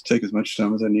 just take as much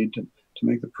time as I need to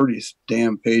make the prettiest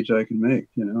damn page I can make,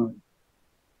 you know.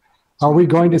 Are we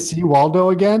going to see Waldo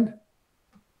again?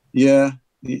 Yeah,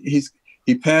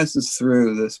 he passes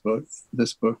through this book,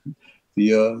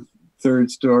 the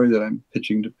third story that I'm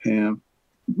pitching to Pam.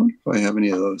 I wonder if I have any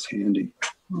of those handy.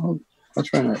 I'll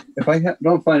try not. If I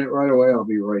don't find it right away, I'll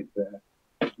be right back.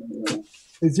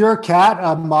 Is your cat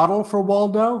a model for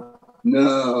Waldo?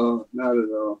 No, not at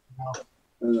all.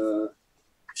 No.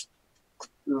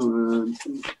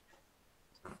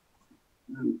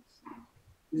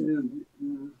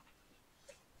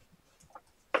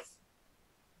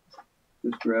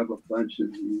 Just grab a bunch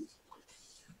of these.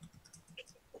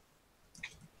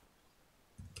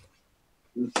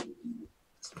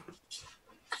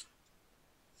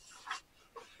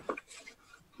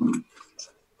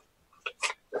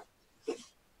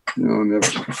 No,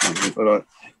 never.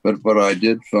 But I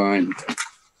did find,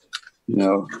 you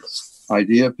know,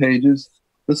 idea pages.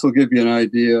 This will give you an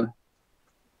idea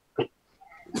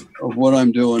of what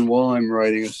I'm doing while I'm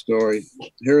writing a story.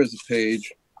 Here is a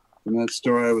page from that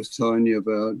story I was telling you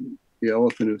about, The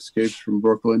Elephant Who Escapes from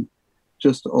Brooklyn,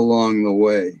 just along the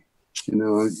way. You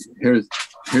know,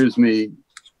 here's me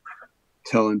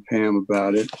telling Pam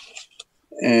about it.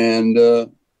 And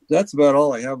that's about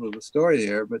all I have of the story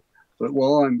there. But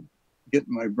while I'm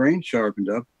getting my brain sharpened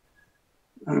up,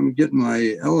 I'm getting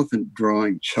my elephant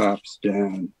drawing chops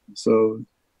down. So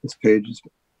this page is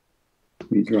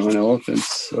me drawing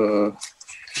elephants.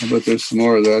 But there's some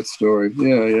more of that story.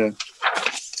 Yeah.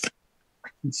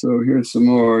 And so here's some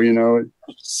more, you know,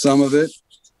 some of it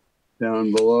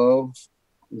down below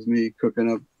is me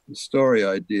cooking up the story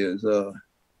ideas.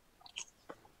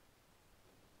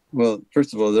 Well,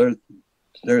 first of all,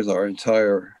 there's our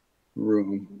entire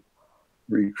room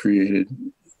recreated.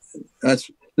 This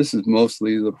is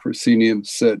mostly the proscenium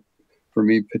set for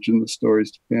me pitching the stories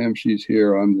to Pam. She's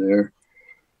here, I'm there.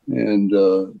 And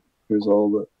there's all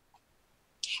the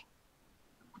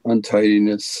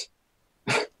untidiness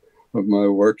of my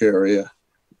work area.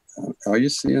 Are you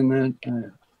seeing that?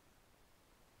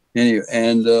 Anyway,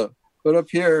 and but up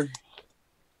here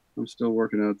I'm still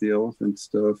working out the elephant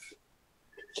stuff.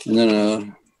 And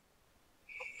then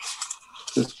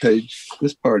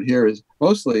this part here is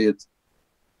mostly it's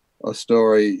a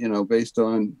story, you know, based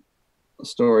on a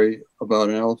story about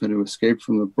an elephant who escaped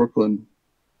from the Brooklyn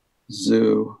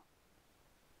Zoo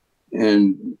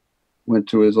and went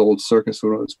to his old circus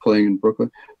when I was playing in Brooklyn.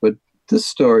 But this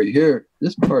story here,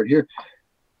 this part here,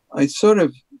 I sort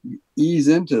of ease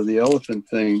into the elephant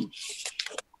thing,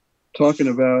 talking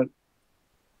about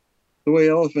the way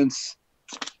elephants,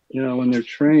 you know, when they're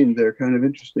trained, they're kind of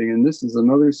interesting. And this is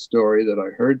another story that I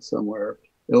heard somewhere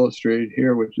illustrated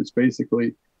here, which is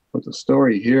basically what the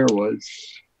story here was.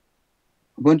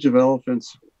 A bunch of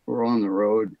elephants were on the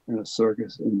road in a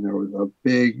circus, and there was a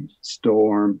big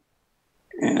storm.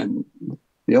 And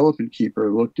the elephant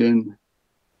keeper looked in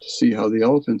to see how the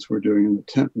elephants were doing in the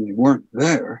tent, and they weren't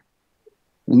there.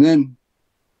 And then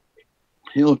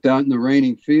he looked out in the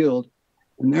raining field,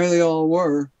 and there they all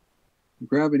were,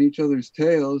 grabbing each other's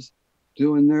tails,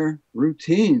 doing their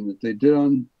routine that they did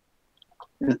on,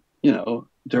 you know,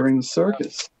 during the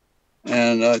circus.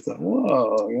 And I thought,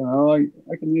 whoa, you know,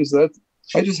 I can use that.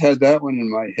 I just had that one in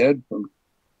my head from,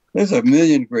 there's a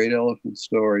million great elephant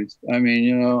stories. I mean,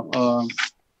 you know,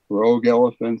 rogue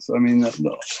elephants. I mean,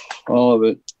 all of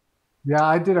it. Yeah,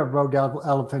 I did a rogue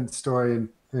elephant story in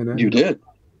it. You did?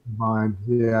 Mine,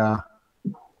 yeah.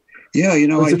 Yeah, you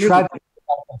know, it was a tragic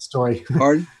elephant story.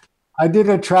 Pardon? I did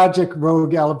a tragic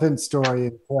rogue elephant story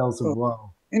in Tales of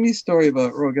Woe. Any story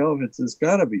about rogue elephants has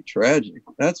got to be tragic.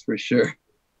 That's for sure.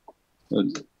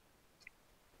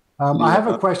 I have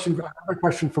a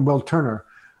question from Will Turner,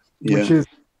 which Yeah. is,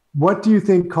 what do you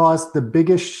think caused the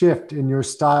biggest shift in your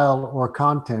style or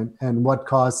content, and what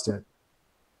caused it?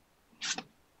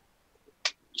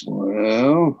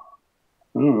 Well,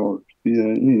 I don't know. It could be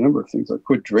any number of things. I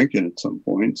quit drinking at some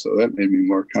point, so that made me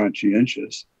more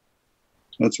conscientious.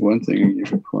 That's one thing you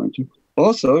could point to.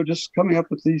 Also, just coming up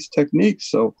with these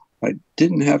techniques, so I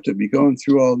didn't have to be going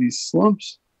through all these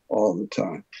slumps all the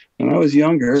time. When I was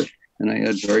younger, and I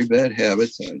had very bad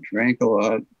habits, I drank a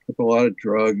lot, took a lot of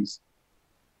drugs.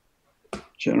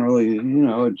 Generally, you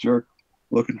know, a jerk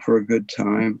looking for a good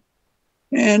time.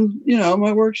 And, you know,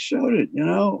 my work showed it, you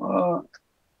know.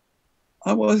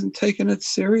 I wasn't taking it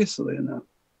seriously enough.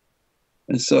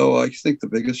 And so I think the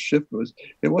biggest shift was,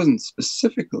 it wasn't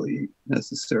specifically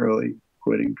necessarily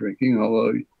quitting drinking,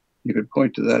 although you could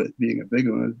point to that as being a big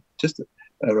one. Just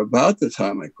at about the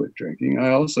time I quit drinking,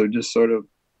 I also just sort of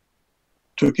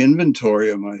took inventory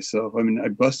of myself. I mean, I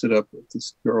busted up with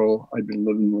this girl I'd been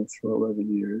living with for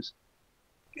 11 years.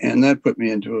 And that put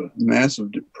me into a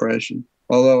massive depression.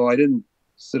 Although I didn't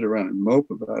sit around and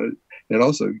mope about it, it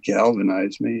also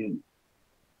galvanized me. And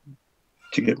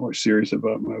to get more serious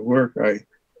about my work, I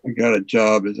got a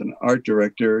job as an art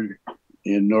director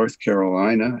in North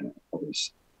Carolina. I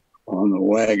was on the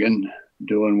wagon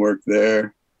doing work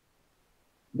there.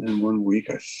 And one week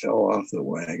I fell off the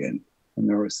wagon, and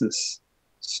there was this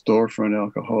storefront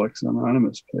Alcoholics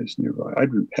Anonymous place nearby.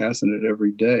 I'd been passing it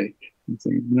every day and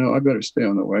thinking, no, I better stay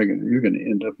on the wagon, or you're going to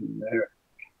end up in there.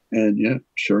 And yeah,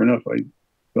 sure enough, I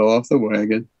fell off the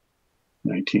wagon,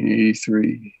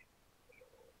 1983,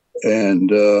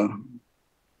 and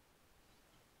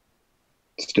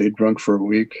stayed drunk for a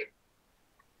week.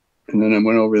 And then I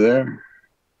went over there,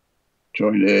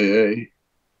 joined AA,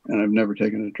 and I've never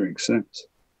taken a drink since.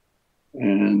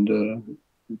 And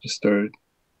I just started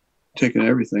taking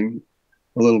everything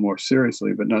a little more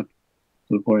seriously, but not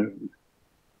to the point of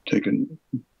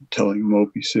telling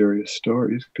mopey serious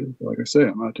stories, because like I say,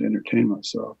 I'm out to entertain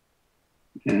myself.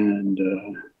 And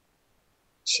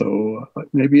so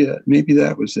maybe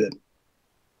that was it.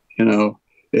 You know,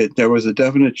 there was a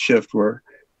definite shift where,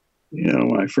 you know,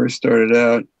 when I first started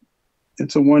out,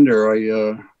 it's a wonder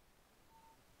I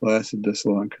lasted this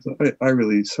long, because I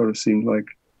really sort of seemed like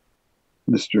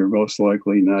Mr. Most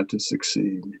Likely Not to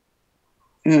Succeed.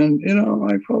 And, you know,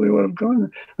 I probably would have gone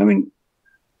there. I mean,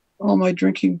 all my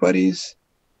drinking buddies,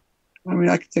 I mean,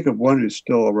 I can think of one who's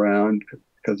still around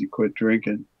because he quit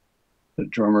drinking, the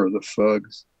drummer of the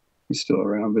Fugs. He's still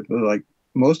around, but like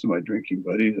most of my drinking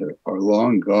buddies are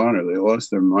long gone, or they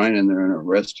lost their mind and they're in a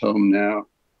rest home now,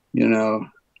 you know.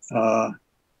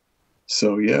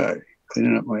 So, yeah,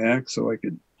 cleaning up my act so I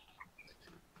could.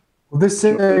 Well, this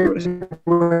segues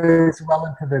well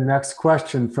into the next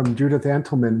question from Judith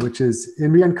Antleman, which is,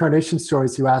 in Reincarnation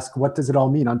Stories, you ask, what does it all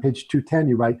mean? On page 210,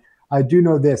 you write, I do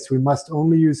know this, we must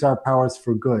only use our powers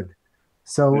for good.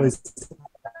 So yeah. Is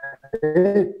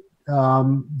it,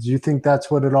 do you think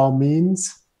that's what it all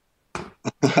means?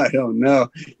 I don't know.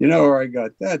 You know where I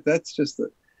got that? That's just the,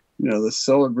 you know, the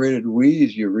celebrated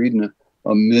wheeze. You're reading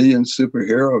a million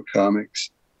superhero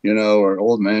comics, or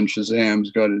Old Man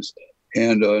Shazam's got his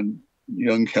hand on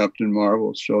young Captain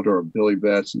Marvel's shoulder or Billy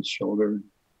Batson's shoulder.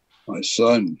 My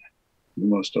son, you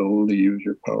must only use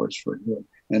your powers for good.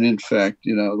 And in fact,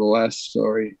 the last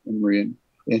story in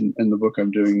the book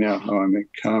I'm doing now, How I Make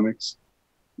Comics,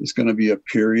 is going to be a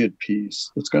period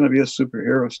piece. It's going to be a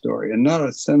superhero story, and not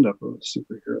a send-up of a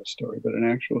superhero story, but an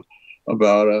actual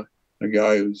about a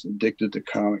guy who's addicted to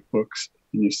comic books,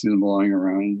 and you see them lying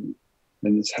around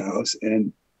in his house,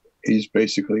 and he's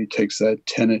basically takes that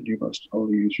tenet, you must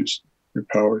only use your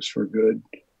powers for good,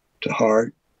 to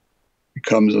heart. He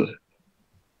becomes a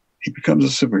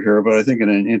superhero, but I think in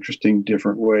an interesting,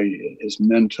 different way. His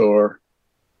mentor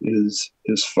is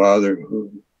his father,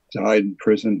 who died in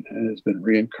prison and has been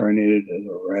reincarnated as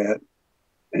a rat,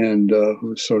 and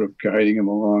who's sort of guiding him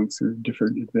along through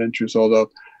different adventures. Although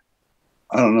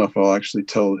I don't know if I'll actually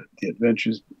tell the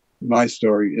adventures. My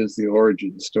story is the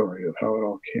origin story of how it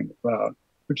all came about,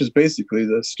 which is basically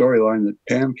the storyline that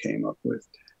Pam came up with,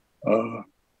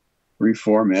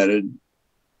 reformatted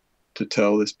to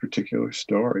tell this particular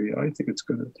story. I think it's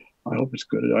good. I hope it's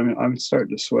good. I mean, I'm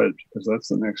starting to sweat because that's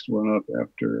the next one up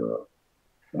after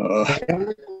the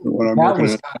one I'm That working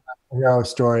was on. kind of a superhero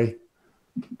story.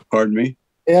 Pardon me?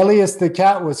 Alias the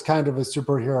Cat was kind of a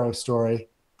superhero story.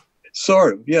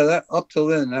 Sort of. Yeah, that up till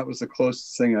then, that was the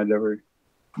closest thing I'd ever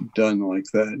done like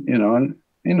that. And,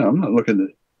 I'm not looking to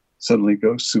suddenly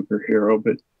go superhero,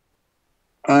 but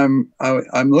I'm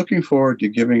looking forward to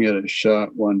giving it a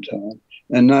shot one time,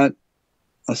 and not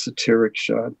a satiric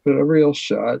shot, but a real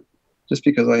shot, just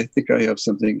because I think I have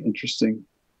something interesting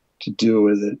to do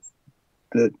with it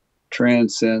that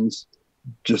transcends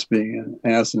just being an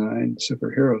asinine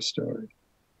superhero story,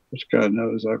 which God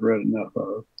knows I've read enough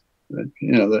of. But,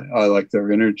 that I like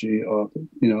their energy,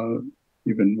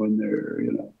 even when they're,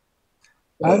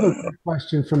 I have a quick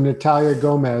question from Natalia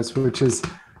Gomez, which is,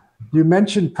 you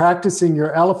mentioned practicing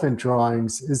your elephant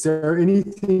drawings. Is there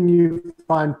anything you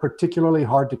find particularly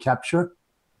hard to capture?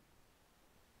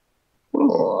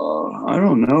 Well, I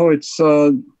don't know. It's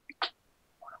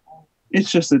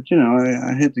just that,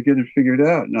 I had to get it figured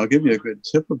out, and I'll give you a good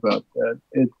tip about that.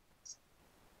 It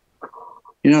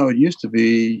used to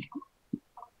be,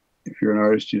 if you're an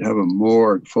artist, you'd have a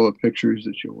morgue full of pictures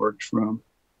that you worked from.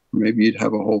 Maybe you'd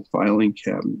have a whole filing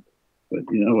cabinet. But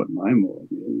you know what my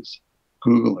morgue is?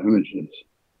 Google Images.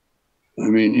 I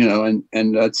mean,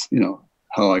 and that's,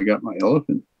 how I got my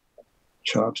elephant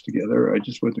chops together. I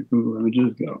just went to Google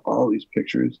Images, got all these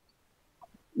pictures.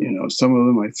 Some of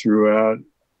them I threw out.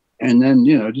 And then,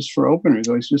 just for openers,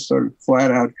 I just started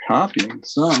flat out copying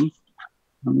some.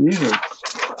 I mean, these are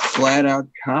flat out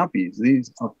copies,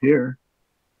 these up here.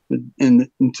 And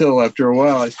until after a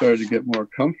while, I started to get more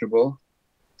comfortable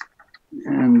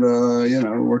and,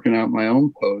 working out my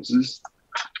own poses.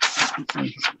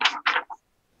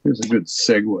 Here's a good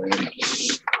segue.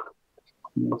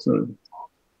 Sort of,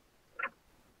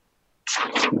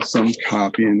 there's some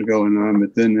copying going on,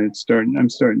 but then I'm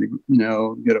starting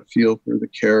to, get a feel for the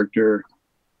character,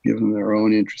 give them their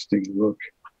own interesting look.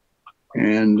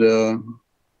 And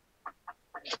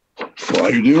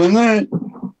while you're doing that,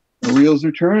 the wheels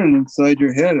are turning inside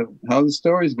your head of how the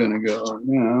story's going to go.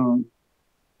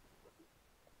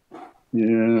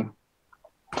 Yeah.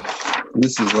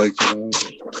 This is like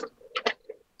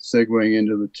segueing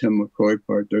into the Tim McCoy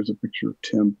part. There's a picture of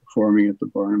Tim performing at the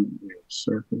Barnum and Bailey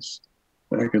Circus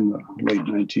back in the late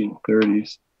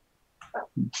 1930s.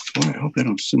 Boy, I hope they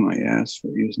don't sue my ass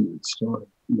for using that story.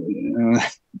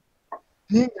 But,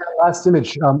 Seeing that last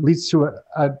image leads to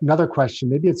another question.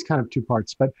 Maybe it's kind of two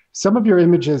parts, but some of your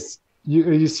images,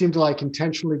 you seem to like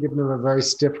intentionally give them a very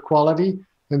stiff quality,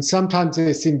 and sometimes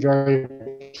they seem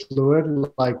very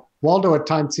fluid. Like Waldo at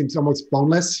times seems almost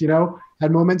boneless,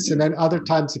 at moments, and then other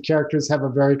times the characters have a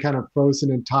very kind of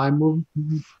frozen in time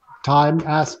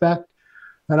aspect.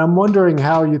 And I'm wondering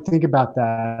how you think about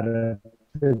that.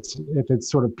 If it's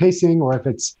sort of pacing, or if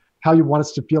it's how you want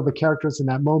us to feel the characters in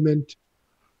that moment.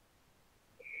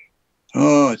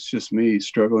 Oh, it's just me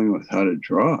struggling with how to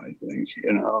draw, I think.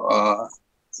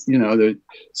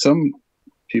 Some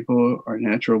people are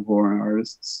natural born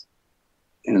artists,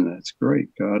 and that's great.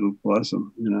 God will bless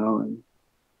them, and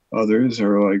others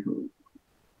are like,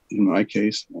 in my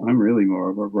case, I'm really more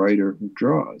of a writer who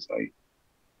draws.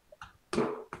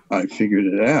 I figured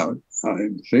it out.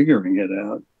 I'm figuring it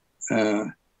out.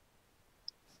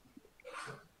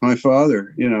 My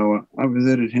father, I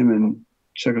visited him in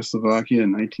Czechoslovakia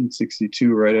in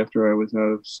 1962, right after I was out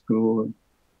of school. And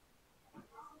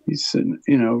he's sitting,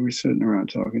 we're sitting around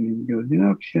talking. And he goes,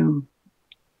 Kim,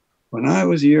 when I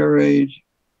was your age,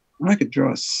 I could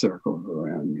draw circles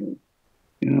around you.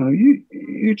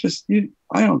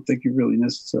 I don't think you really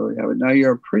necessarily have it. Now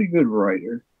you're a pretty good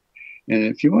writer, and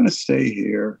if you want to stay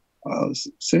here, I'll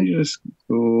send you to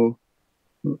school,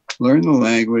 learn the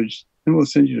language, and we'll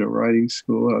send you to writing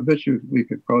school. I bet you we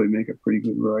could probably make a pretty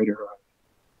good writer.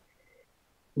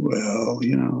 Well,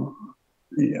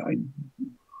 yeah, I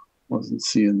wasn't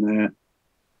seeing that,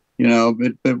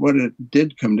 but what it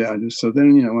did come down to. So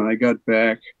then, when I got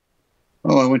back,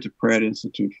 I went to Pratt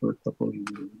Institute for a couple of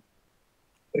years.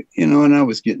 And I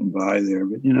was getting by there,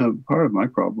 but part of my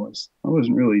problem was I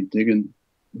wasn't really digging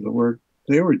the work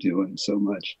they were doing so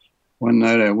much. One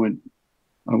night I went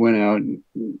out and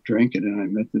drank it, and I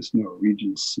met this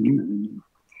Norwegian seaman, and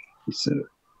he said,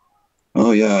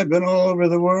 "Oh yeah, I've been all over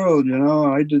the world.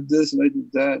 I did this and I did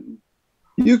that. And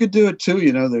you could do it too.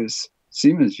 There's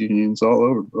seamen's unions all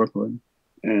over Brooklyn,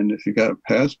 and if you got a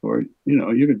passport,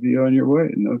 you could be on your way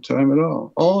in no time at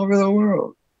all over the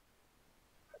world."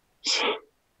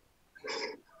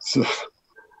 So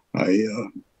I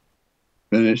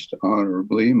finished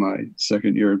honorably my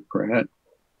second year at Pratt,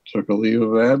 took a leave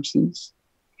of absence,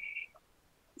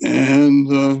 and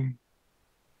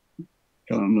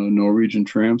got on a Norwegian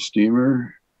tramp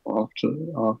steamer off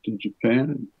to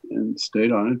Japan and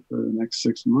stayed on it for the next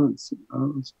 6 months.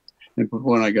 And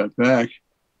when I got back,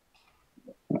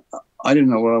 I didn't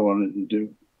know what I wanted to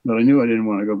do, but I knew I didn't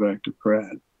want to go back to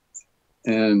Pratt.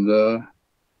 And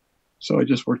so I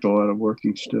just worked a lot of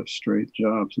working stiff, straight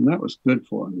jobs, and that was good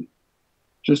for me,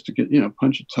 just to get,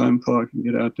 punch a time clock and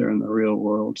get out there in the real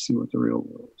world, see what the real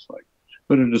world is like.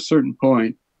 But at a certain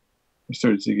point, I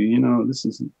started thinking, this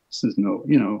is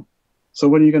no, so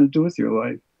what are you going to do with your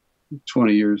life?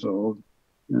 20 years old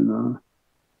and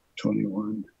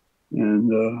 21.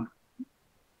 And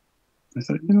I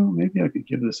thought, maybe I could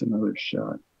give this another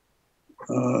shot,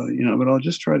 but I'll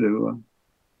just try to,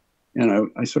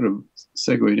 and I sort of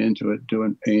segued into it,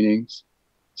 doing paintings,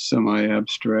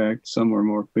 semi-abstract, some were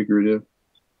more figurative.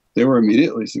 They were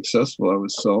immediately successful. I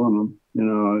was selling them,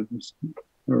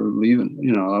 they were leaving,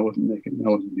 I wasn't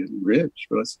getting rich,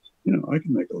 but I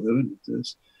can make a living with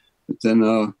this. But then,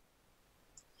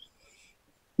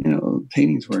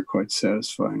 paintings weren't quite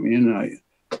satisfying me. And I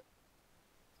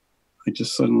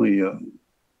just suddenly,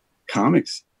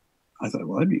 comics, I thought,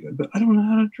 well, that'd be good, but I don't know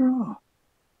how to draw,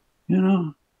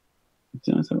 But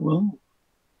then I thought, well,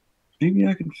 maybe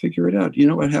I can figure it out.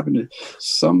 What happened to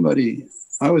somebody?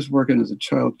 I was working as a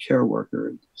child care worker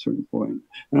at a certain point,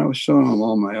 and I was showing them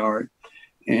all my art,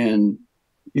 and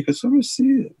you could sort of see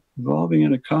it evolving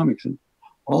into comics, and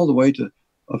all the way to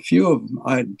a few of them.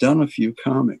 I had done a few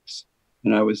comics,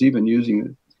 and I was even using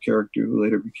the character who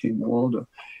later became Waldo.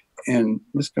 And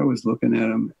this guy was looking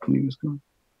at him, and he was going,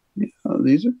 "Yeah,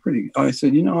 these are pretty." I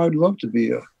said, "I'd love to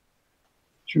be a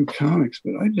true comics,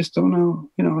 but I just don't know.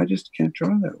 I just can't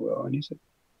draw that well." And he said,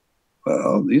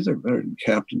 "Well, these are better than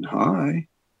Captain High." I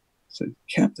said,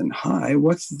 "Captain High?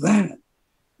 What's that?"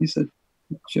 He said,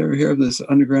 "Did you ever hear of this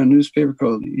underground newspaper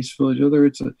called the East Village Other?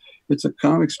 It's a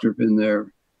comic strip in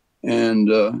there." And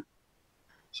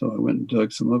so I went and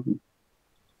dug some up, and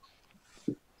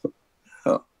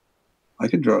I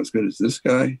can draw as good as this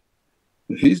guy.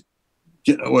 If he's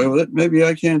getting away with it, maybe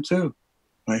I can too.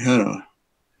 I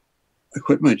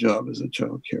quit my job as a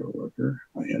child care worker.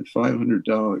 I had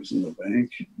 $500 in the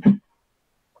bank.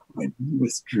 I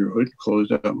withdrew it,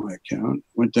 closed out my account,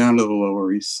 went down to the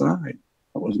Lower East Side.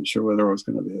 I wasn't sure whether I was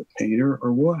going to be a painter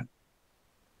or what.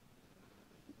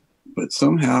 But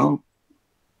somehow,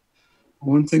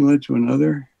 one thing led to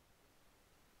another.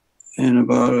 And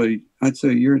about I'd say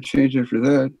a year and change after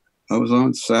that, I was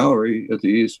on salary at the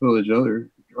East Village Other,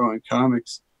 drawing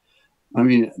comics. I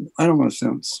mean, I don't want to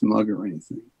sound smug or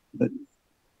anything, but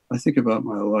I think about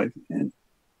my life, and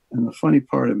the funny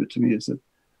part of it to me is that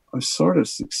I've sort of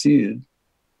succeeded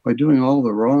by doing all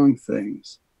the wrong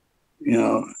things.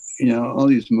 All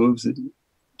these moves that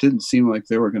didn't seem like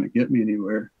they were going to get me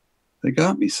anywhere, they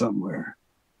got me somewhere.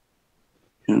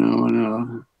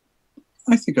 And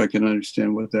I think I can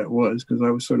understand what that was, because I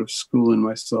was sort of schooling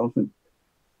myself and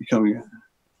becoming a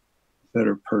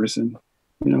better person.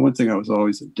 One thing I was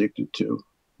always addicted to,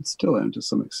 and still am to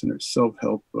some extent, are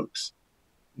self-help books.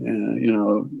 And,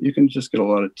 you can just get a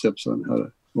lot of tips on how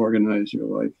to organize your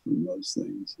life from those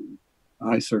things. And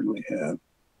I certainly have.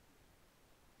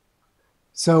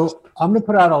 So I'm going to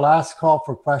put out a last call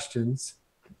for questions.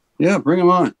 Yeah, bring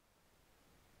them on.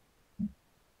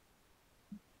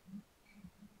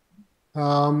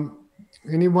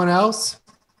 Anyone else?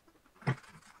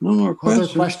 No more questions.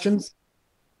 Other questions?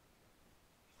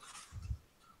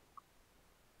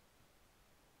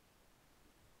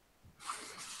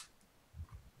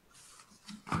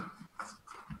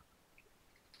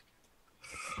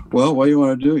 Well, what do you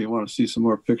want to do? You want to see some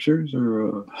more pictures,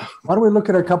 or? Why don't we look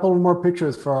at a couple more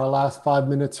pictures for our last 5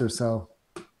 minutes or so?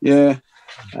 Yeah,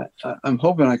 I'm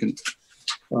hoping I can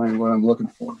find what I'm looking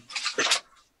for.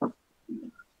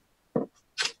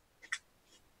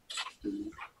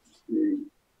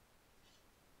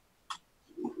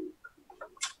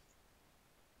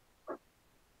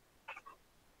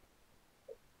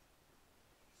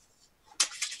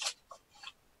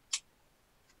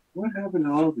 What happened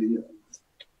to all the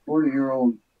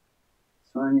 40-year-old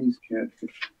Chinese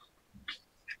catfish?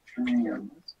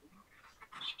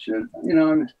 Shit. You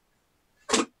know,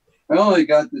 I only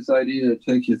got this idea to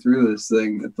take you through this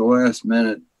thing at the last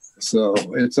minute, so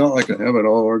it's not like I have it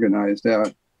all organized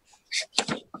out.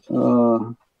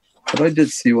 But I did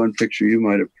see one picture you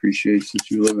might appreciate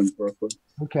since you live in Brooklyn.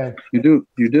 Okay. You do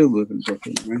live in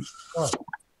Brooklyn, right? Oh,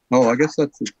 Oh, I guess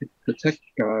that's the tech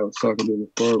guy I was talking to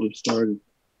before we started.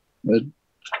 But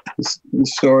this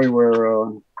story where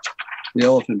the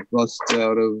elephant busts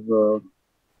out of the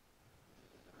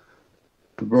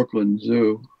Brooklyn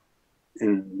Zoo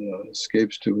and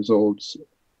escapes to his old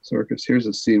circus. Here's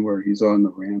a scene where he's on the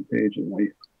rampage, and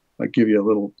I give you a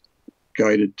little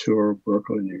guided tour of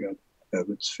Brooklyn. You got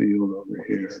Ebbets Field over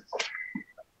here.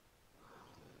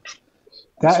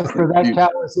 that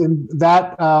cat was in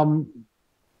that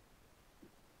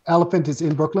elephant is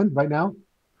in Brooklyn right now.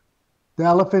 The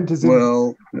elephant is in.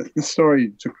 Well, the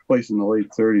story took place in the late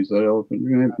 30s. That elephant,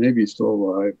 maybe he's still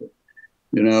alive, but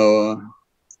you know,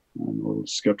 I'm a little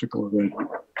skeptical of it.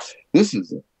 This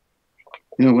is it.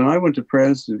 You know, when I went to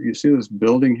Princeton, you see this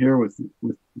building here with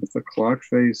the clock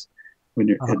face. When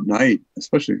you're at night,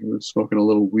 especially if you're smoking a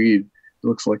little weed, it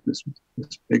looks like this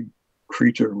big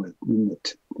creature with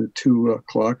the two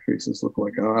clock faces look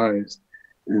like eyes.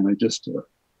 And I just, you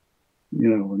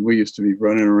know, when we used to be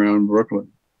running around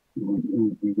Brooklyn,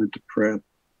 when we went to prep,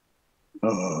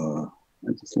 I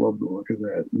just love the look of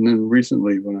that. And then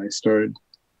recently, when I started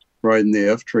riding the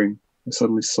F train, I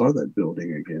suddenly saw that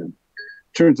building again.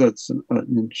 Turns out it's an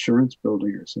insurance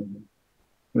building or something.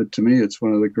 But to me, it's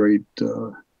one of the great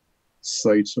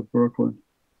sights of Brooklyn.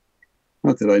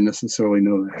 Not that I necessarily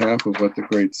know half of what the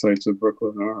great sights of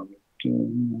Brooklyn are. But,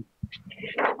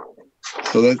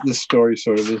 so this story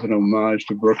sort of is an homage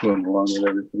to Brooklyn along with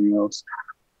everything else.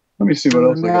 Let me see what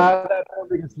else I got. That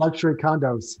building is luxury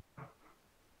condos.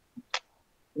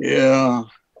 Yeah.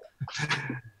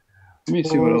 Let me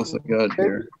see what else I got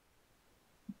here.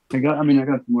 I got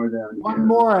more down here. One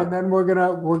more, and then we're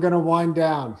gonna wind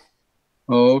down.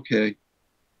 Oh, okay.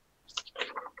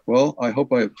 Well, I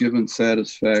hope I have given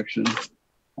satisfaction.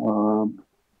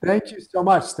 Thank you so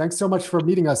much. Thanks so much for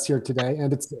meeting us here today,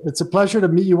 and it's a pleasure to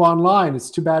meet you online.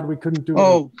 It's too bad we couldn't do it.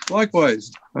 Oh,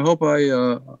 likewise. I hope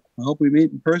we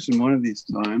meet in person one of these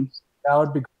times. That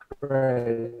would be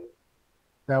great.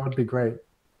 That would be great.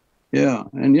 Yeah,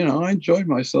 and you know, I enjoyed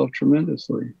myself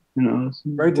tremendously. You know,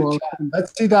 great to chat.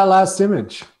 Let's see that last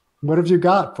image. What have you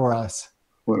got for us?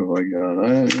 What have I got?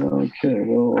 Okay,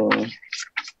 well,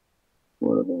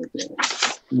 what have I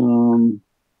got?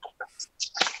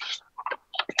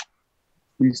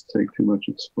 These take too much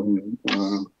explaining.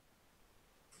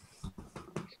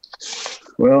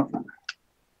 Well,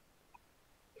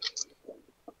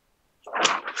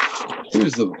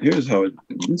 here's how it.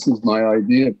 This is my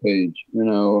idea page, you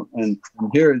know, and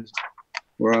here's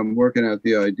where I'm working out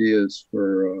the ideas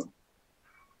for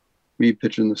me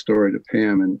pitching the story to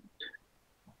Pam. And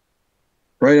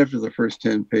right after the first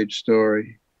 10-page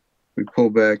story, we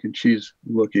pull back and she's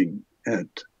looking at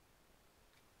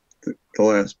the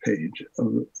last page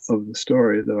of the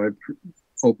story that I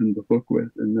opened the book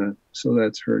with, and so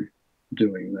that's her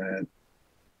doing that.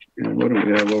 And what do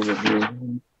we have over here?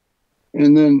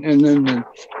 And then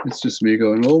it's just me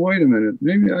going, well, wait a minute,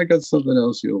 maybe I got something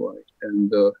else you'll like.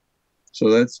 And so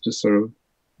that's just sort of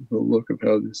the look of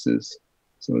how this is.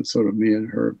 So it's sort of me and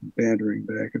her bantering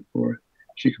back and forth.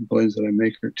 She complains that I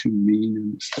make her too mean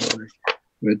in the story.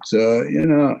 But, you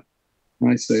know,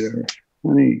 I say to her,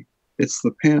 honey, it's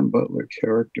the Pam Butler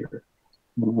character.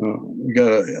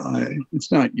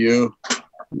 It's not you.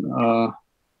 But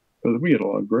we get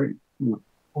along great.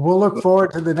 We'll look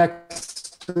forward to the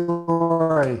next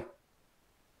story.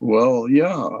 Well,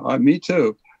 yeah, me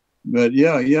too. But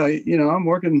yeah, you know, I'm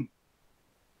working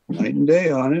night and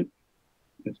day on it.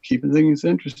 It's keeping things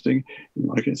interesting. And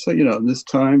like I said, you know, this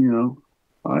time, you know,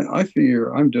 I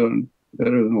figure I'm doing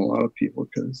better than a lot of people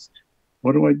because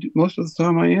what do I do? Most of the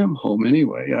time I am home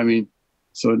anyway. I mean,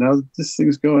 so now that this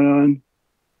thing's going on,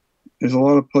 there's a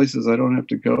lot of places I don't have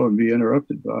to go and be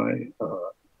interrupted by.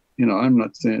 You know, I'm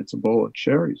not saying it's a bowl of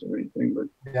cherries or anything, but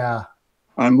yeah,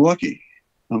 I'm lucky.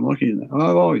 I'm lucky.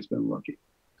 I've always been lucky.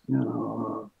 You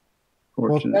know,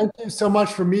 Well, fortunate. thank you so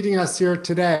much for meeting us here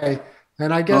today.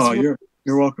 And I guess Oh, you're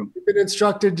welcome. we've been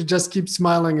instructed to just keep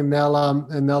smiling, and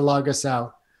they'll log us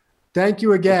out. Thank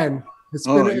you again.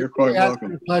 You're quite welcome.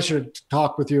 Been a pleasure to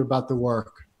talk with you about the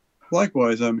work.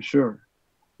 Likewise, I'm sure.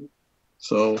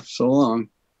 So long.